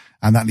weakened,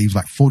 and that leaves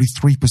like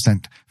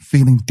 43%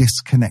 feeling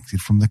disconnected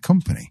from the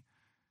company.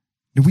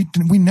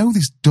 We know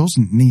this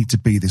doesn't need to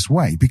be this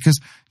way, because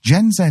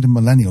Gen Z and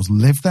millennials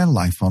live their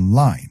life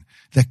online.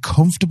 They're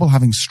comfortable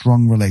having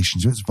strong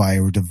relationships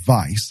via a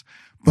device,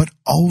 but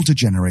older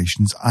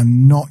generations are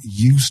not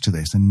used to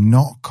this and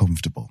not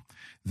comfortable.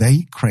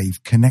 They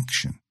crave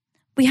connection.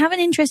 We have an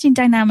interesting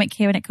dynamic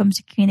here when it comes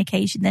to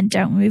communication then,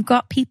 don't we? We've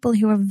got people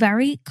who are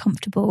very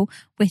comfortable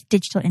with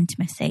digital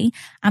intimacy,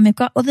 and we've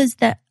got others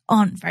that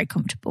aren't very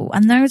comfortable.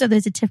 And those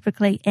others are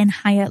typically in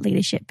higher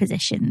leadership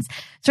positions.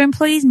 So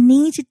employees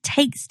need to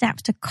take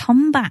steps to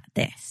combat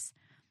this.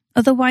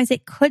 Otherwise,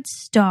 it could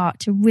start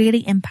to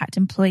really impact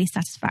employee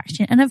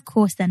satisfaction and, of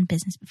course, then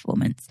business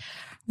performance.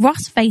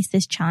 Ross faced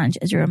this challenge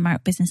as a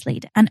remote business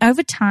leader, and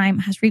over time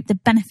has reaped the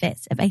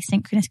benefits of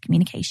asynchronous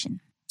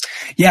communication.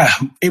 Yeah,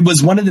 it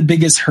was one of the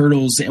biggest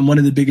hurdles and one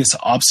of the biggest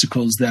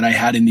obstacles that I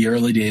had in the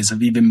early days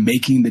of even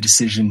making the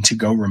decision to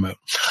go remote.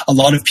 A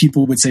lot of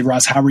people would say,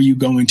 Ross, how are you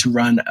going to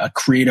run a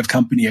creative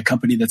company, a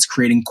company that's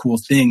creating cool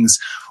things,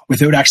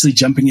 without actually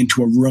jumping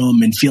into a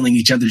room and feeling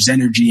each other's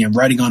energy and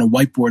writing on a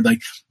whiteboard?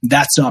 Like,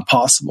 that's not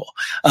possible.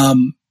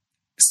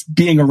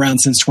 Being around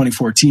since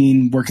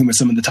 2014, working with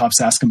some of the top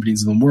SaaS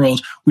companies in the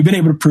world, we've been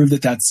able to prove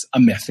that that's a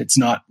myth. It's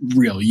not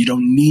real. You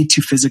don't need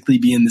to physically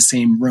be in the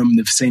same room,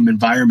 the same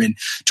environment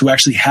to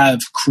actually have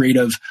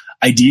creative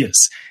ideas.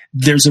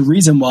 There's a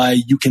reason why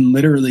you can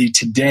literally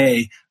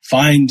today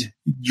find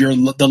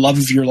the love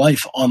of your life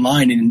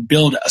online and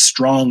build a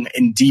strong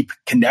and deep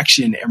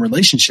connection and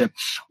relationship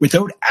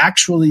without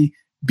actually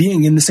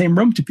being in the same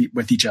room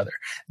with each other.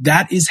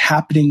 That is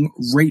happening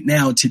right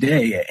now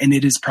today. And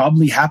it has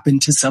probably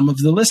happened to some of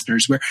the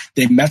listeners where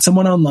they've met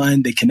someone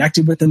online, they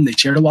connected with them, they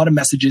shared a lot of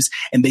messages,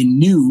 and they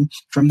knew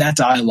from that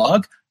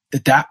dialogue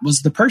that was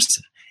the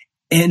person.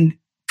 And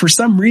for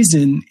some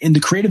reason in the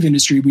creative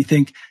industry, we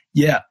think,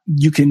 yeah,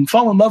 you can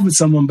fall in love with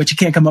someone, but you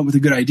can't come up with a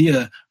good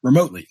idea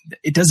remotely.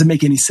 It doesn't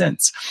make any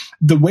sense.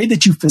 The way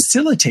that you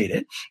facilitate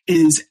it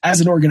is, as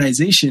an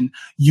organization,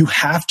 you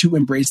have to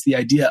embrace the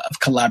idea of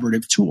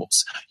collaborative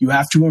tools. You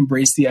have to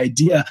embrace the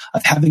idea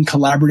of having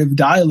collaborative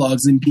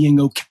dialogues and being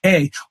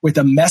okay with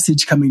a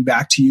message coming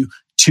back to you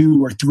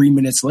 2 or 3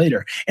 minutes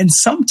later. And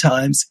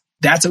sometimes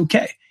that's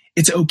okay.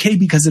 It's okay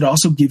because it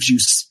also gives you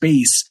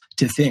space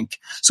to think.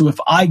 So if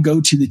I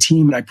go to the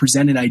team and I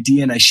present an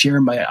idea and I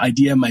share my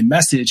idea, my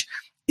message,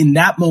 in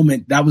that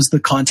moment, that was the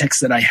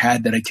context that I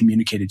had that I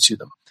communicated to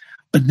them.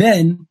 But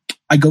then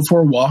I go for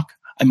a walk.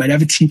 I might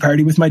have a tea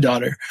party with my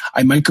daughter.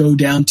 I might go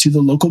down to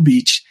the local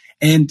beach.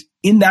 And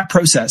in that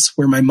process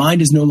where my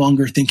mind is no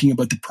longer thinking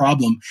about the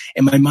problem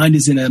and my mind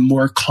is in a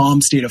more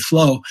calm state of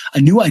flow,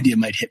 a new idea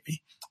might hit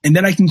me. And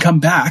then I can come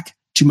back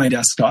to my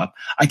desktop.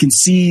 I can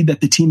see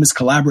that the team has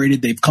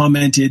collaborated. They've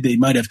commented. They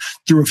might have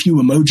threw a few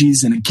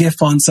emojis and a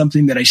GIF on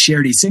something that I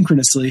shared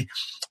asynchronously.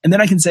 And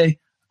then I can say,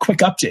 quick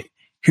update.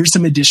 Here's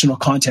some additional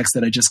context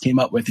that I just came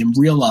up with and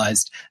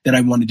realized that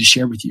I wanted to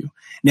share with you.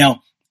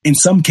 Now, in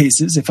some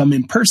cases, if I'm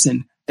in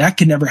person, that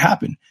can never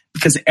happen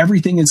because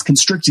everything is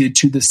constricted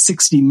to the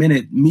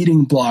 60-minute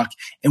meeting block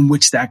in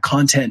which that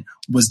content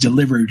was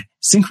delivered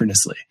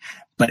synchronously.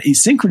 But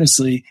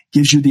asynchronously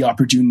gives you the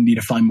opportunity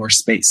to find more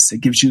space. It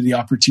gives you the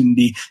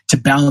opportunity to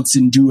balance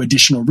and do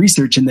additional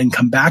research and then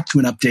come back to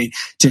an update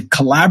to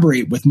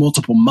collaborate with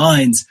multiple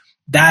minds.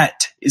 That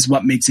is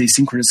what makes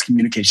asynchronous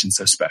communication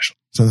so special.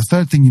 So the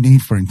third thing you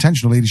need for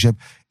intentional leadership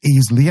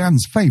is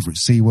Leanne's favorite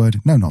C word.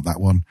 No, not that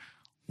one.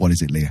 What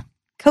is it, Leah?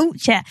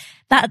 Culture.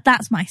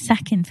 That's my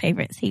second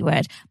favorite C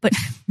word, but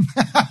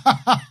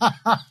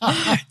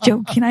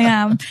joking I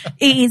am.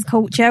 It is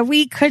culture.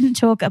 We couldn't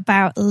talk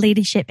about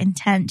leadership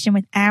intention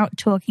without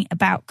talking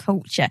about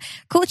culture.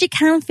 Culture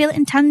can feel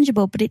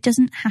intangible, but it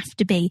doesn't have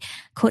to be.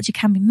 Culture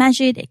can be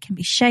measured, it can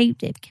be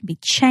shaped, it can be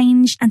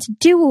changed. And to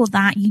do all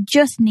that, you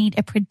just need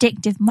a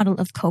predictive model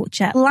of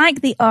culture,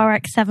 like the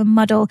RX-7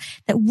 model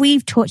that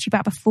we've talked to you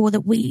about before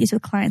that we use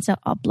with clients at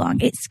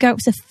Oblong. It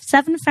scopes the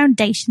 7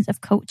 foundations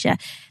of culture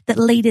that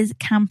leaders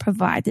can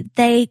provide, that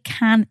they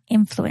can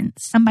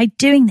influence. And by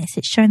doing this,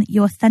 it's showing that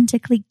you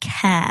authentically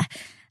care.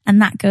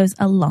 And that goes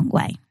a long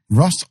way.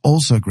 Ross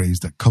also agrees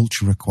that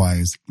culture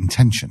requires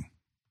intention.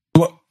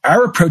 Well,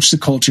 our approach to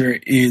culture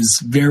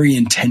is very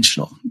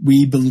intentional.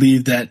 We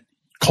believe that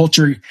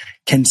culture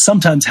can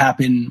sometimes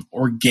happen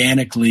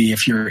organically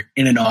if you're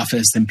in an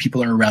office and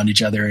people are around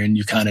each other and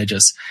you kind of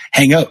just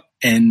hang out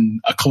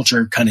and a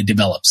culture kind of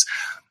develops.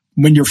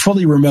 When you're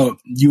fully remote,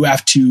 you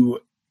have to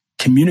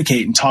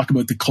communicate and talk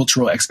about the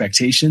cultural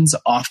expectations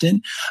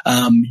often.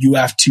 You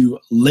have to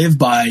live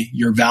by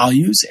your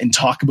values and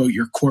talk about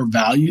your core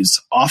values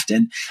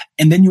often.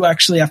 And then you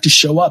actually have to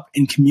show up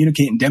and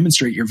communicate and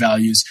demonstrate your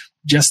values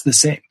just the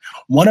same.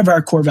 One of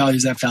our core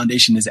values at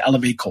Foundation is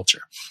elevate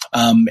culture.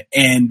 And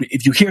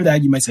if you hear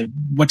that, you might say,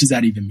 what does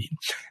that even mean?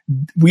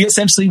 We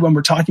essentially, when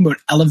we're talking about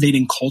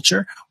elevating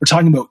culture, we're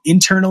talking about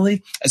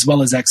internally as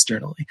well as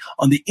externally.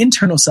 On the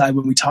internal side,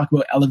 when we talk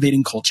about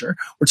elevating culture,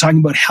 we're talking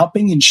about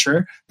helping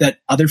ensure that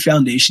other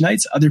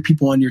Foundationites, other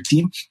people on your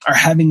team are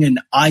having an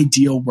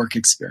ideal work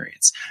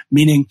experience.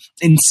 Meaning,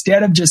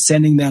 instead of just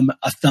sending them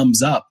a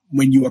thumbs up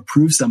when you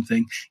approve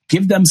something,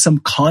 give them some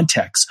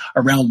context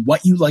around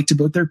what you liked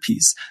about their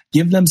piece.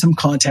 Give them some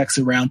context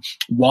around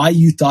why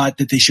you thought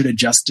that they should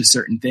adjust a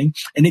certain thing.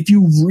 And if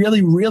you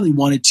really, really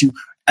wanted to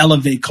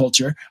elevate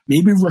culture,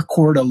 maybe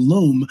record a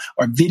Loom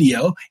or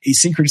video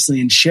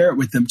asynchronously and share it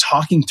with them,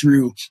 talking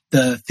through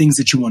the things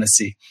that you want to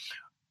see.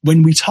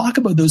 When we talk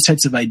about those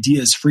types of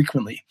ideas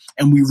frequently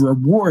and we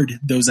reward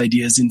those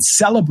ideas and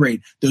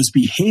celebrate those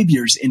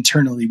behaviors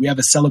internally, we have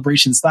a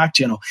celebration Slack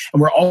channel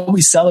and we're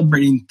always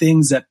celebrating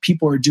things that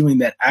people are doing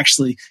that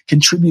actually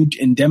contribute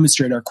and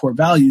demonstrate our core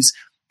values.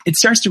 It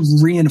starts to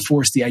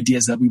reinforce the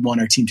ideas that we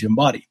want our team to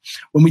embody.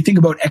 When we think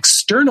about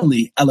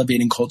externally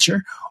elevating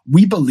culture,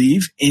 we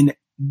believe in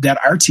that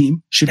our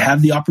team should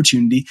have the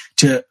opportunity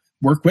to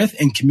work with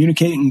and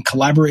communicate and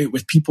collaborate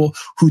with people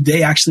who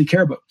they actually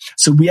care about.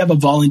 So we have a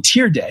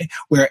volunteer day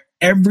where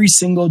every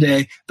single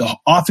day,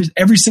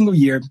 every single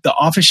year, the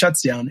office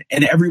shuts down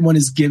and everyone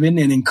is given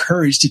and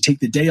encouraged to take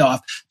the day off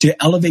to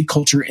elevate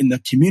culture in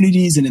the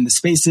communities and in the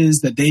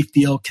spaces that they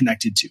feel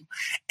connected to.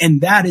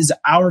 And that is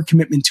our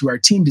commitment to our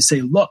team to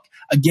say, look,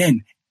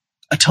 again,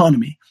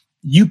 autonomy.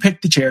 You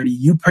pick the charity,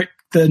 you pick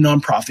the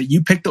nonprofit,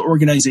 you pick the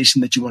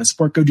organization that you want to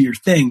support, go do your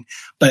thing,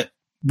 but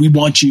we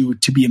want you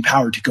to be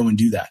empowered to go and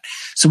do that.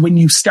 So when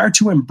you start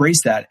to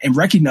embrace that and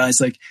recognize,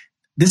 like,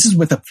 this is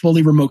with a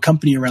fully remote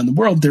company around the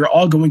world, they're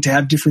all going to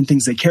have different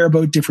things they care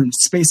about, different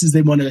spaces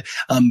they want to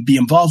be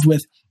involved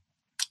with.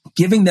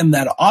 giving them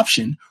that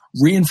option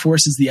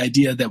reinforces the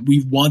idea that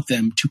we want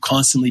them to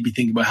constantly be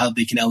thinking about how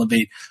they can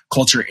elevate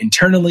culture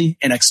internally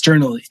and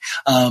externally.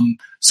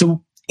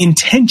 So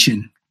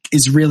intention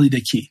is really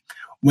the key.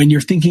 When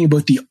you're thinking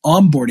about the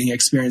onboarding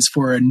experience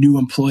for a new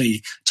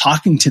employee,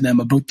 talking to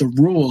them about the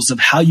rules of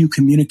how you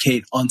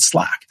communicate on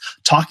Slack,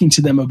 talking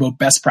to them about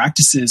best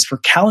practices for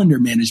calendar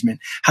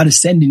management, how to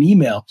send an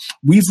email,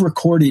 we've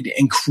recorded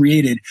and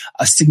created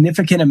a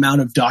significant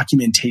amount of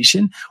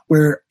documentation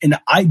where an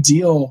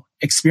ideal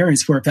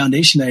experience for a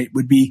foundation night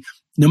would be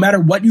no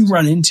matter what you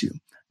run into,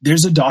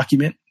 there's a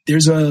document,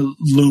 there's a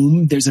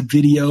Loom, there's a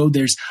video,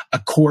 there's a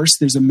course,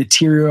 there's a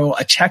material,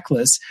 a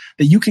checklist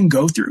that you can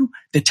go through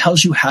that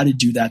tells you how to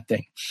do that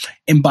thing.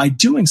 And by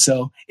doing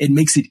so, it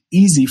makes it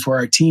easy for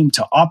our team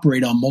to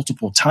operate on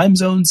multiple time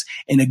zones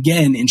and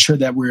again, ensure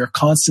that we are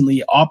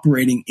constantly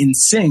operating in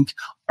sync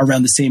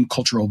around the same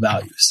cultural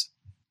values.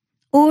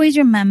 Always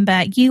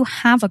remember, you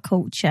have a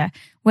culture,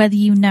 whether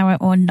you know it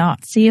or not.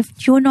 So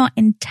if you're not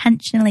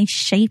intentionally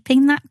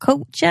shaping that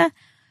culture,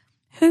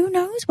 who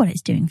knows what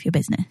it's doing for your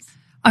business?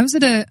 I was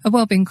at a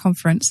wellbeing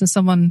conference and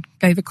someone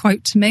gave a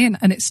quote to me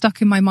and it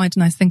stuck in my mind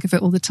and I think of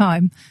it all the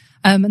time.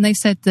 And they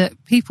said that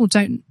people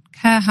don't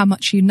care how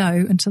much you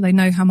know until they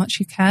know how much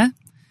you care.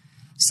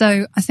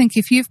 So I think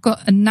if you've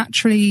got a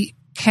naturally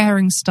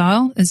caring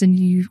style, as in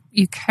you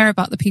care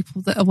about the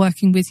people that are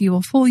working with you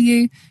or for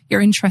you,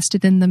 you're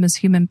interested in them as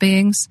human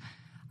beings,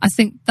 I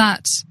think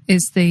that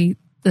is the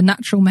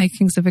natural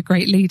makings of a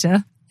great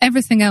leader.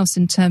 Everything else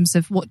in terms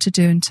of what to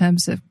do in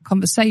terms of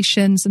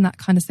conversations and that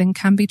kind of thing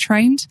can be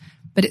trained,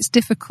 but it's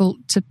difficult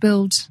to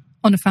build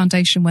on a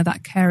foundation where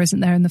that care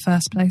isn't there in the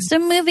first place. So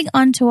moving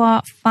on to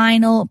our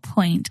final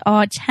point,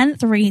 our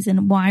 10th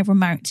reason why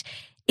remote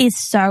is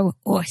so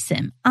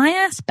awesome. I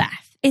asked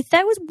Beth, if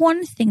there was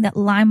one thing that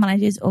line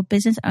managers or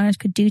business owners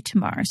could do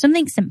tomorrow,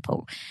 something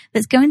simple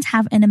that's going to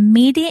have an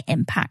immediate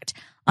impact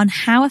on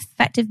how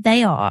effective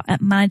they are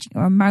at managing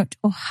a remote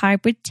or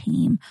hybrid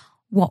team,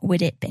 what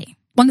would it be?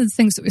 One of the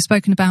things that we've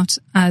spoken about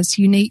as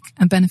unique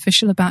and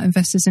beneficial about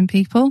Investors in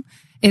People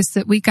is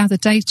that we gather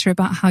data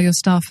about how your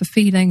staff are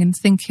feeling and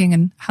thinking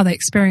and how they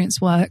experience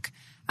work,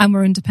 and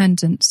we're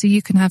independent. So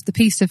you can have the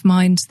peace of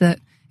mind that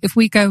if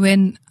we go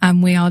in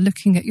and we are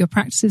looking at your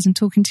practices and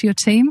talking to your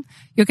team,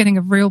 you're getting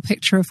a real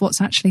picture of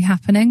what's actually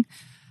happening.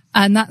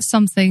 And that's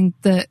something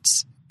that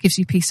gives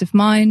you peace of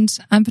mind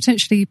and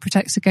potentially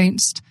protects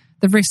against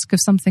the risk of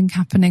something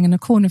happening in a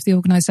corner of the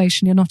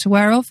organisation you're not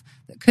aware of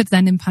that could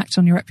then impact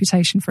on your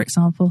reputation, for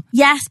example.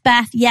 Yes,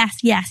 Beth. Yes.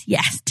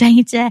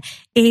 Data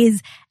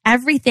is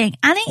everything.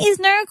 And it is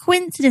no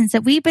coincidence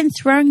that we've been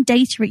throwing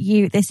data at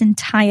you this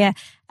entire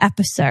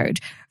episode.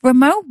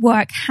 Remote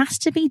work has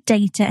to be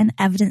data and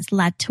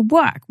evidence-led to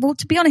work. Well,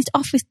 to be honest,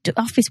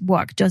 office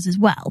work does as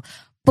well.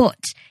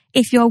 But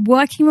if you're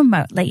working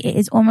remotely, it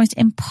is almost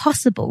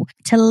impossible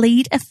to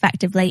lead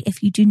effectively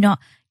if you do not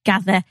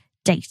gather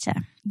data.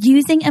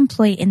 Using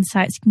employee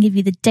insights can give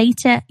you the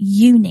data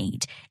you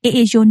need. It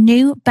is your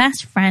new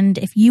best friend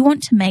if you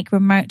want to make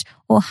remote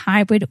or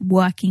hybrid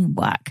working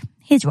work.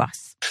 Here's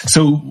Ross.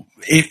 So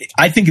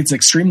I think it's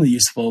extremely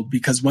useful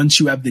because once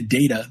you have the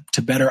data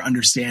to better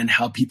understand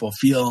how people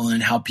feel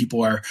and how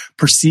people are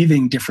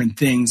perceiving different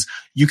things,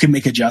 you can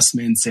make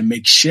adjustments and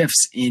make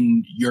shifts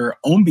in your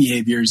own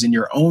behaviors in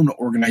your own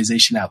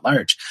organization at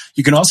large.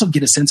 You can also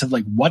get a sense of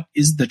like, what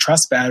is the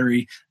trust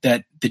battery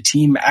that the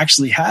team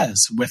actually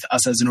has with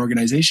us as an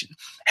organization?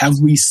 Have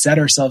we set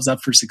ourselves up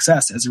for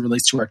success as it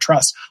relates to our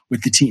trust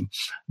with the team?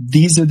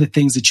 These are the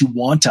things that you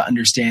want to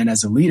understand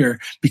as a leader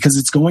because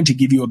it's going to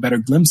give you a better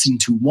glimpse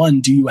into,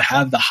 one, do you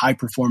have the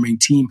high-performing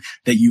team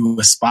that you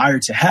aspire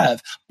to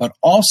have? But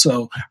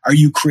also, are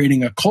you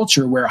creating a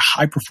culture where a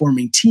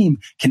high-performing team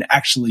can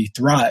actually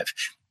thrive?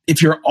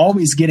 If you're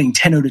always getting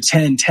 10 out of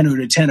 10, 10 out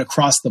of 10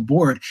 across the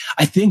board,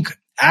 I think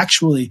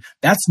actually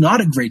that's not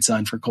a great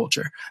sign for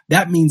culture.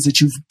 That means that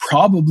you've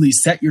probably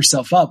set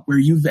yourself up where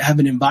you have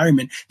an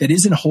environment that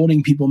isn't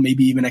holding people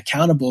maybe even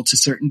accountable to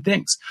certain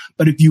things.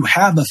 But if you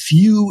have a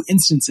few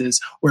instances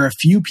where a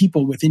few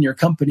people within your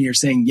company are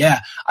saying,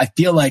 yeah, I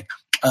feel like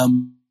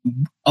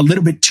a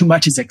little bit too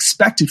much is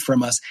expected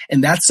from us,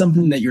 and that's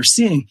something that you're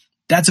seeing,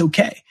 that's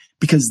okay.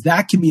 Because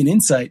that can be an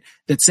insight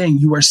that's saying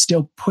you are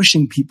still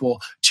pushing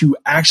people to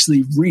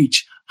actually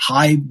reach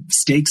high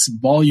stakes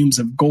volumes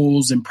of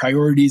goals and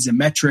priorities and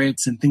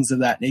metrics and things of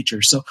that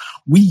nature. So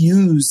we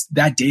use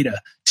that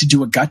data to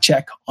do a gut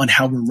check on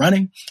how we're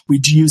running. We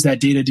do use that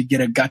data to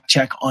get a gut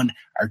check on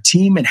our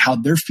team and how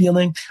they're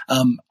feeling.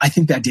 I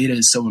think that data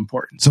is so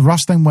important. So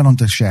Ross then went on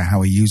to share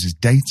how he uses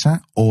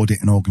data, audit,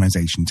 and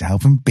organization to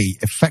help him be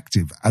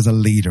effective as a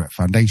leader at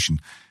Foundation.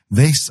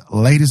 This,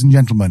 ladies and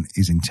gentlemen,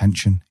 is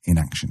intention in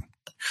action.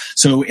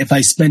 So if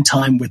I spend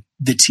time with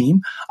the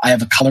team, I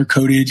have a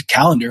color-coded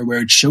calendar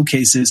where it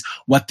showcases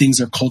what things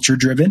are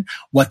culture-driven,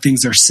 what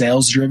things are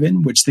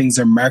sales-driven, which things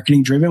are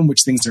marketing-driven,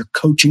 which things are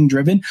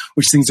coaching-driven,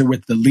 which things are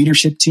with the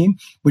leadership team,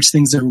 which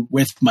things are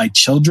with my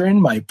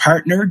children, my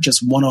partner,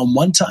 just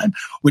one-on-one time,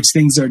 which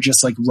things are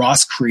just like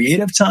Ross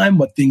creative time,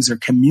 what things are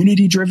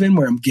community-driven,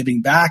 where I'm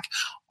giving back.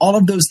 all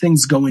of those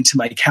things go into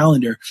my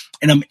calendar,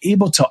 and I'm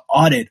able to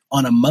audit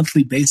on a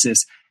monthly basis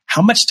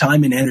how much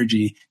time and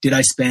energy did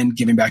I spend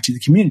giving back to the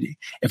community.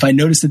 If I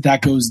notice that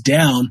that goes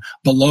down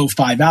below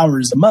 5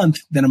 hours a month,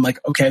 then I'm like,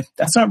 okay,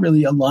 that's not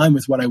really aligned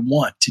with what I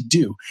want to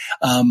do.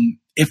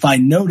 If I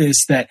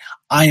notice that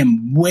I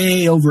am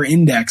way over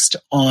indexed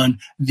on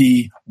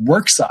the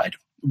work side,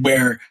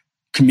 where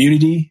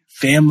community,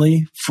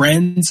 family,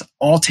 friends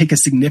all take a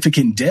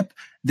significant dip,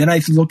 then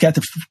I look at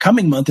the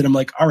coming month and I'm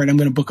like, all right, I'm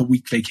going to book a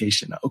week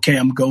vacation. Okay,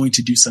 I'm going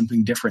to do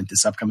something different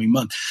this upcoming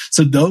month.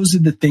 So those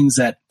are the things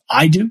that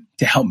I do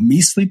to help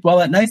me sleep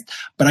well at night,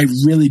 but I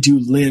really do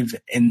live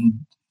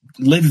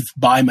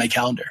by my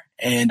calendar.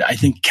 And I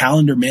think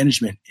calendar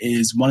management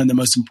is one of the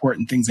most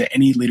important things that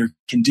any leader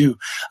can do,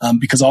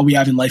 because all we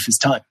have in life is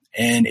time.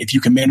 And if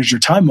you can manage your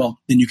time well,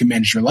 then you can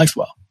manage your life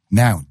well.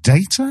 Now,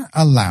 data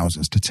allows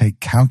us to take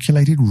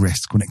calculated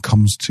risk when it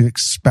comes to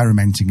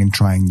experimenting and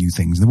trying new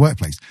things in the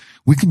workplace.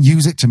 We can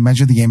use it to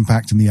measure the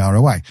impact and the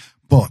ROI.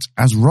 But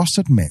as Ross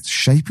admits,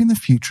 shaping the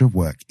future of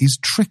work is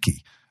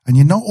tricky, and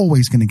you're not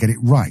always going to get it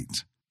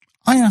right.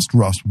 I asked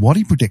Ross what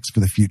he predicts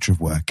for the future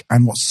of work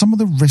and what some of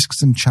the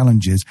risks and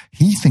challenges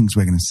he thinks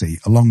we're going to see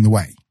along the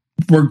way.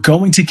 We're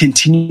going to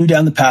continue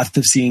down the path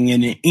of seeing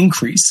an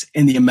increase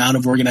in the amount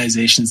of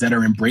organizations that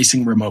are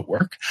embracing remote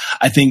work.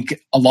 I think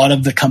a lot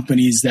of the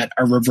companies that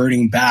are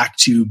reverting back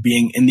to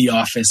being in the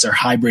office or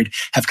hybrid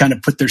have kind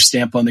of put their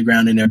stamp on the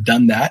ground and have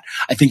done that.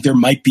 I think there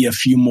might be a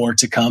few more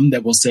to come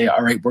that will say,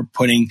 all right, we're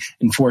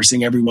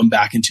enforcing everyone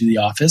back into the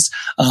office.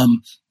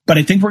 But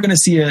I think we're going to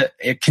see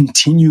a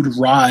continued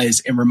rise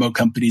in remote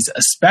companies,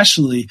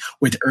 especially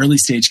with early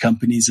stage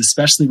companies,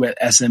 especially with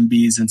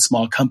SMBs and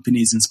small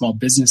companies and small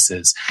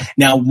businesses.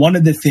 Now, one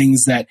of the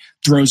things that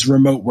throws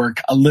remote work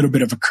a little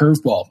bit of a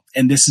curveball,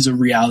 and this is a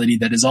reality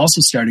that is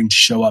also starting to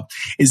show up,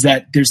 is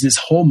that there's this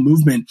whole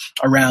movement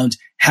around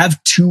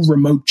have 2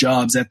 remote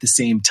jobs at the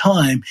same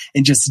time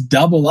and just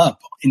double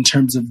up in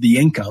terms of the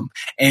income.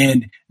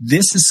 And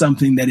this is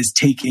something that is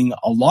taking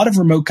a lot of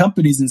remote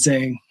companies and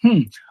saying,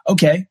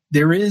 okay,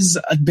 there is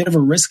a bit of a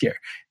risk here.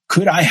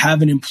 Could I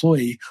have an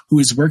employee who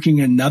is working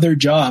another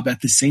job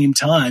at the same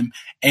time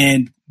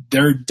and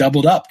they're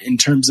doubled up in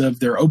terms of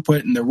their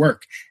output and their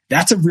work?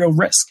 That's a real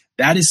risk.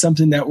 That is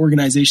something that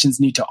organizations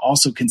need to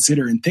also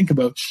consider and think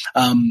about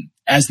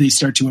as they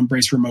start to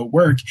embrace remote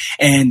work.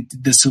 And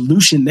the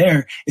solution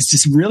there is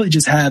to really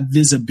just have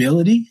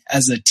visibility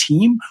as a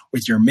team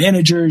with your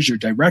managers, your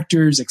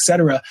directors, et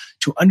cetera,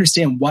 to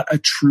understand what a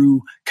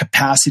true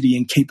capacity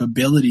and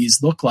capabilities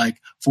look like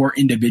for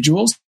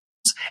individuals,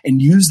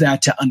 and use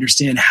that to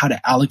understand how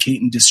to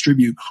allocate and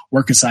distribute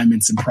work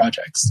assignments and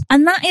projects.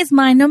 And that is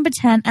my number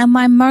 10 and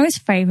my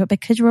most favorite,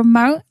 because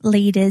remote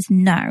leaders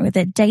know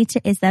that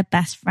data is their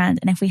best friend.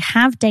 And if we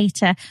have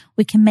data,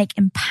 we can make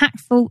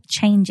impactful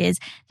changes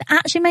that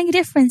actually make a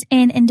difference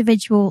in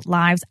individual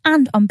lives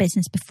and on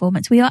business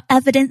performance. We are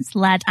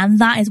evidence-led, and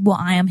that is what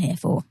I am here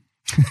for.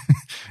 I'm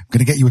going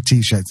to get you a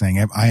t-shirt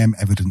saying I am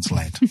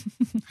evidence-led.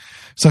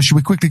 So should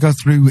we quickly go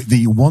through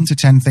the 1 to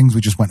 10 things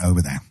we just went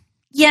over there?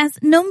 Yes,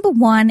 number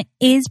 1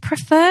 is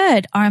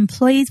preferred. Our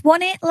employees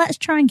want it. Let's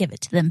try and give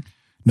it to them.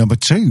 Number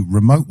 2,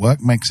 remote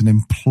work makes an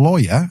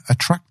employer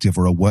attractive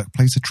or a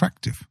workplace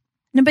attractive.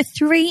 Number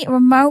 3,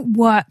 remote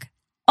work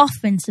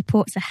often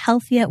supports a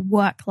healthier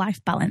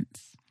work-life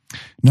balance.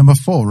 Number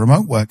 4,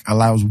 remote work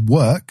allows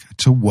work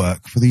to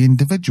work for the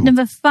individual.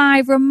 Number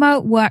 5,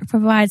 remote work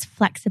provides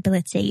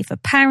flexibility for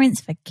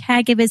parents, for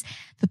caregivers,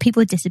 for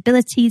people with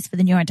disabilities, for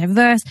the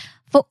neurodiverse,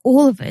 for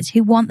all of us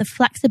who want the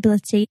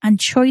flexibility and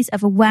choice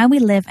over where we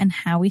live and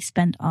how we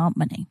spend our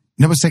money.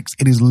 Number 6,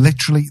 it is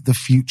literally the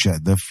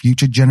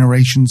future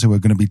generations who are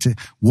going to be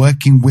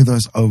working with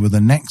us over the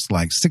next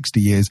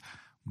 60 years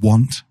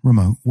want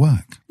remote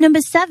work. Number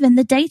 7,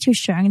 the data is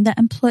showing that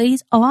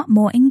employees are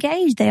more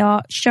engaged. They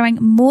are showing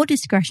more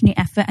discretionary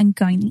effort and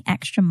going the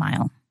extra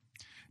mile.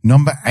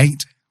 Number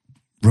 8,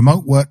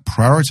 remote work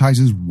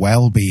prioritizes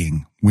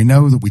well-being. We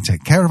know that we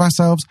take care of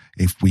ourselves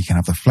if we can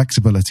have the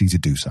flexibility to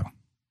do so.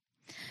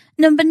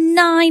 Number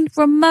 9,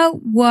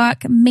 remote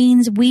work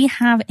means we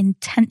have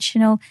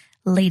intentional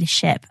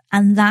leadership,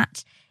 and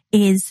that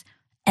is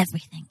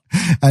everything.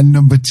 And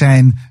number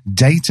 10,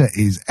 data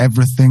is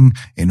everything.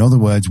 In other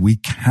words, we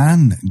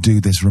can do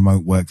this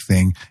remote work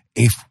thing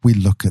if we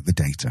look at the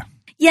data.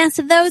 Yeah,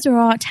 so those are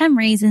our 10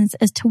 reasons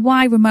as to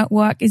why remote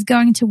work is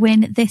going to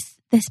win this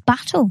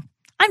battle.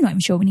 I'm not even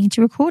sure we need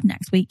to record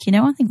next week,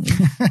 I think we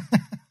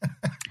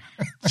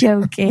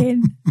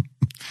joking.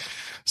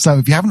 So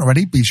if you haven't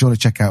already, be sure to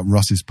check out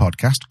Ross's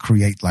podcast,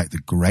 Create Like the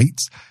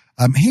Greats.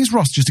 Here's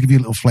Ross just to give you a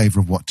little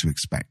flavor of what to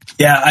expect.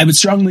 Yeah, I would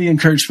strongly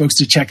encourage folks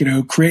to check it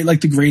out. Create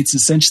Like the Greats.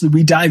 Essentially,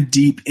 we dive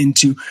deep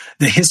into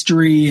the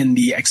history and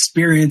the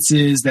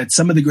experiences that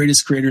some of the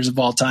greatest creators of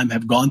all time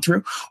have gone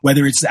through,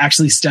 whether it's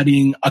actually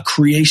studying a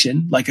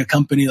creation like a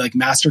company like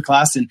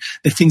Masterclass and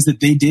the things that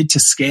they did to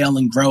scale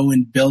and grow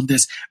and build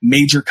this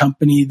major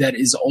company that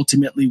is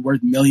ultimately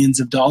worth millions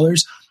of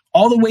dollars,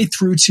 all the way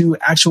through to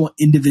actual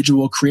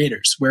individual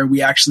creators, where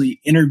we actually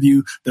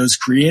interview those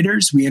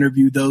creators. We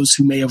interview those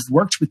who may have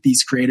worked with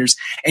these creators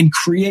and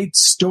create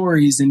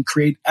stories and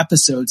create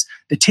episodes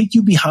that take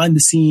you behind the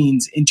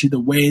scenes into the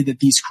way that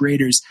these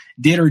creators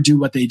did or do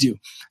what they do.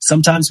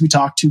 Sometimes we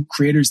talk to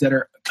creators that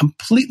are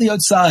completely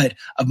outside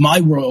of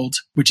my world,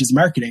 which is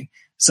marketing,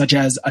 such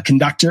as a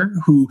conductor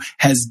who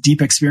has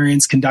deep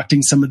experience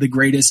conducting some of the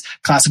greatest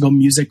classical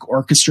music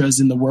orchestras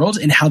in the world,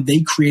 and how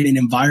they create an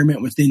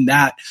environment within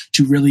that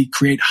to really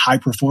create high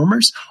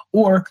performers.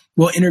 Or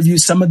we'll interview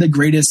some of the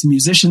greatest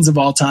musicians of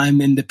all time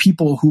and the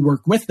people who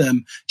work with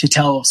them to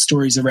tell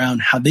stories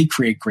around how they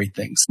create great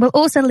things. We'll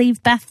also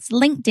leave Beth's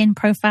LinkedIn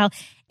profile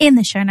in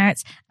the show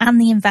notes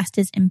and the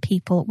Investors in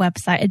People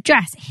website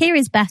address. Here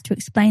is Beth to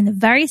explain the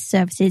various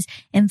services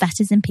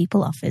Investors in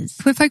People offers.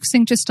 If we're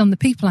focusing just on the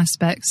people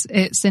aspects,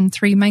 it's in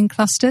 3 main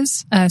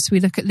clusters. So we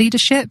look at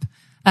leadership.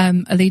 Are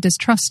leaders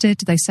trusted?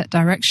 Do they set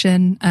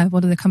direction?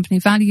 What are the company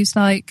values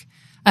like?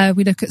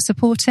 We look at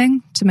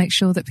supporting to make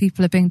sure that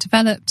people are being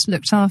developed,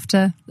 looked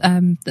after,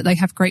 that they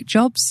have great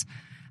jobs.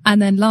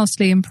 And then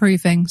lastly,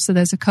 improving. So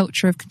there's a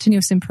culture of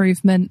continuous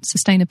improvement,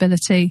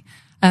 sustainability,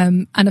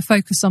 and a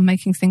focus on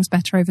making things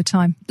better over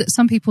time. That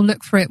some people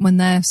look for it when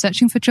they're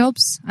searching for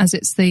jobs, as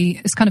it's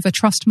kind of a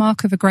trust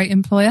mark of a great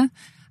employer.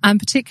 And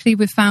particularly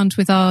we've found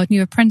with our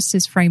new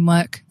apprentices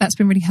framework, that's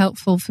been really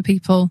helpful for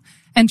people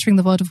entering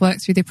the world of work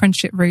through the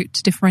apprenticeship route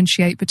to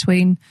differentiate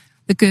between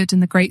the good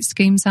and the great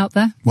schemes out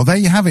there. Well, there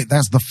you have it.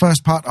 That's the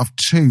first part of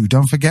 2.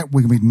 Don't forget,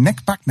 we're going to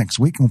be back next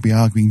week and we'll be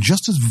arguing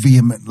just as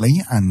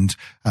vehemently and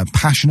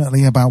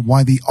passionately about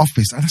why the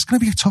office, and it's going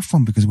to be a tough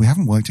one because we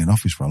haven't worked in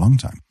office for a long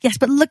time. Yes,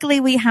 but luckily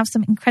we have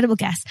some incredible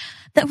guests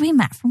that we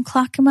met from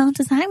Clerkenwell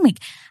Design Week.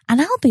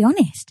 And I'll be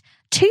honest,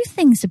 2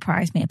 things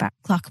surprised me about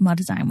Clerkenwell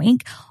Design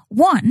Week.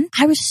 1,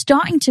 I was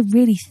starting to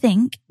really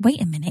think,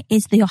 wait a minute,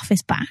 is the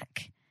office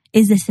back?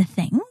 Is this a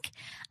thing?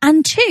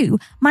 And 2,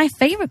 my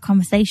favourite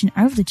conversation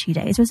over the 2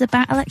 days was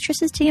about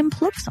electricity and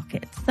plug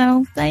sockets.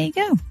 So there you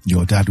go.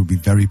 Your dad would be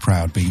very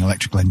proud being an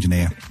electrical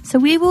engineer. So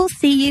we will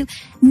see you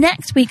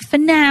next week. For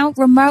now,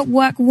 remote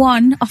work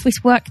 1,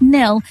 office work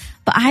 0.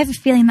 But I have a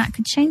feeling that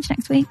could change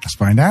next week. Let's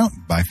find out.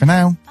 Bye for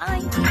now. Bye.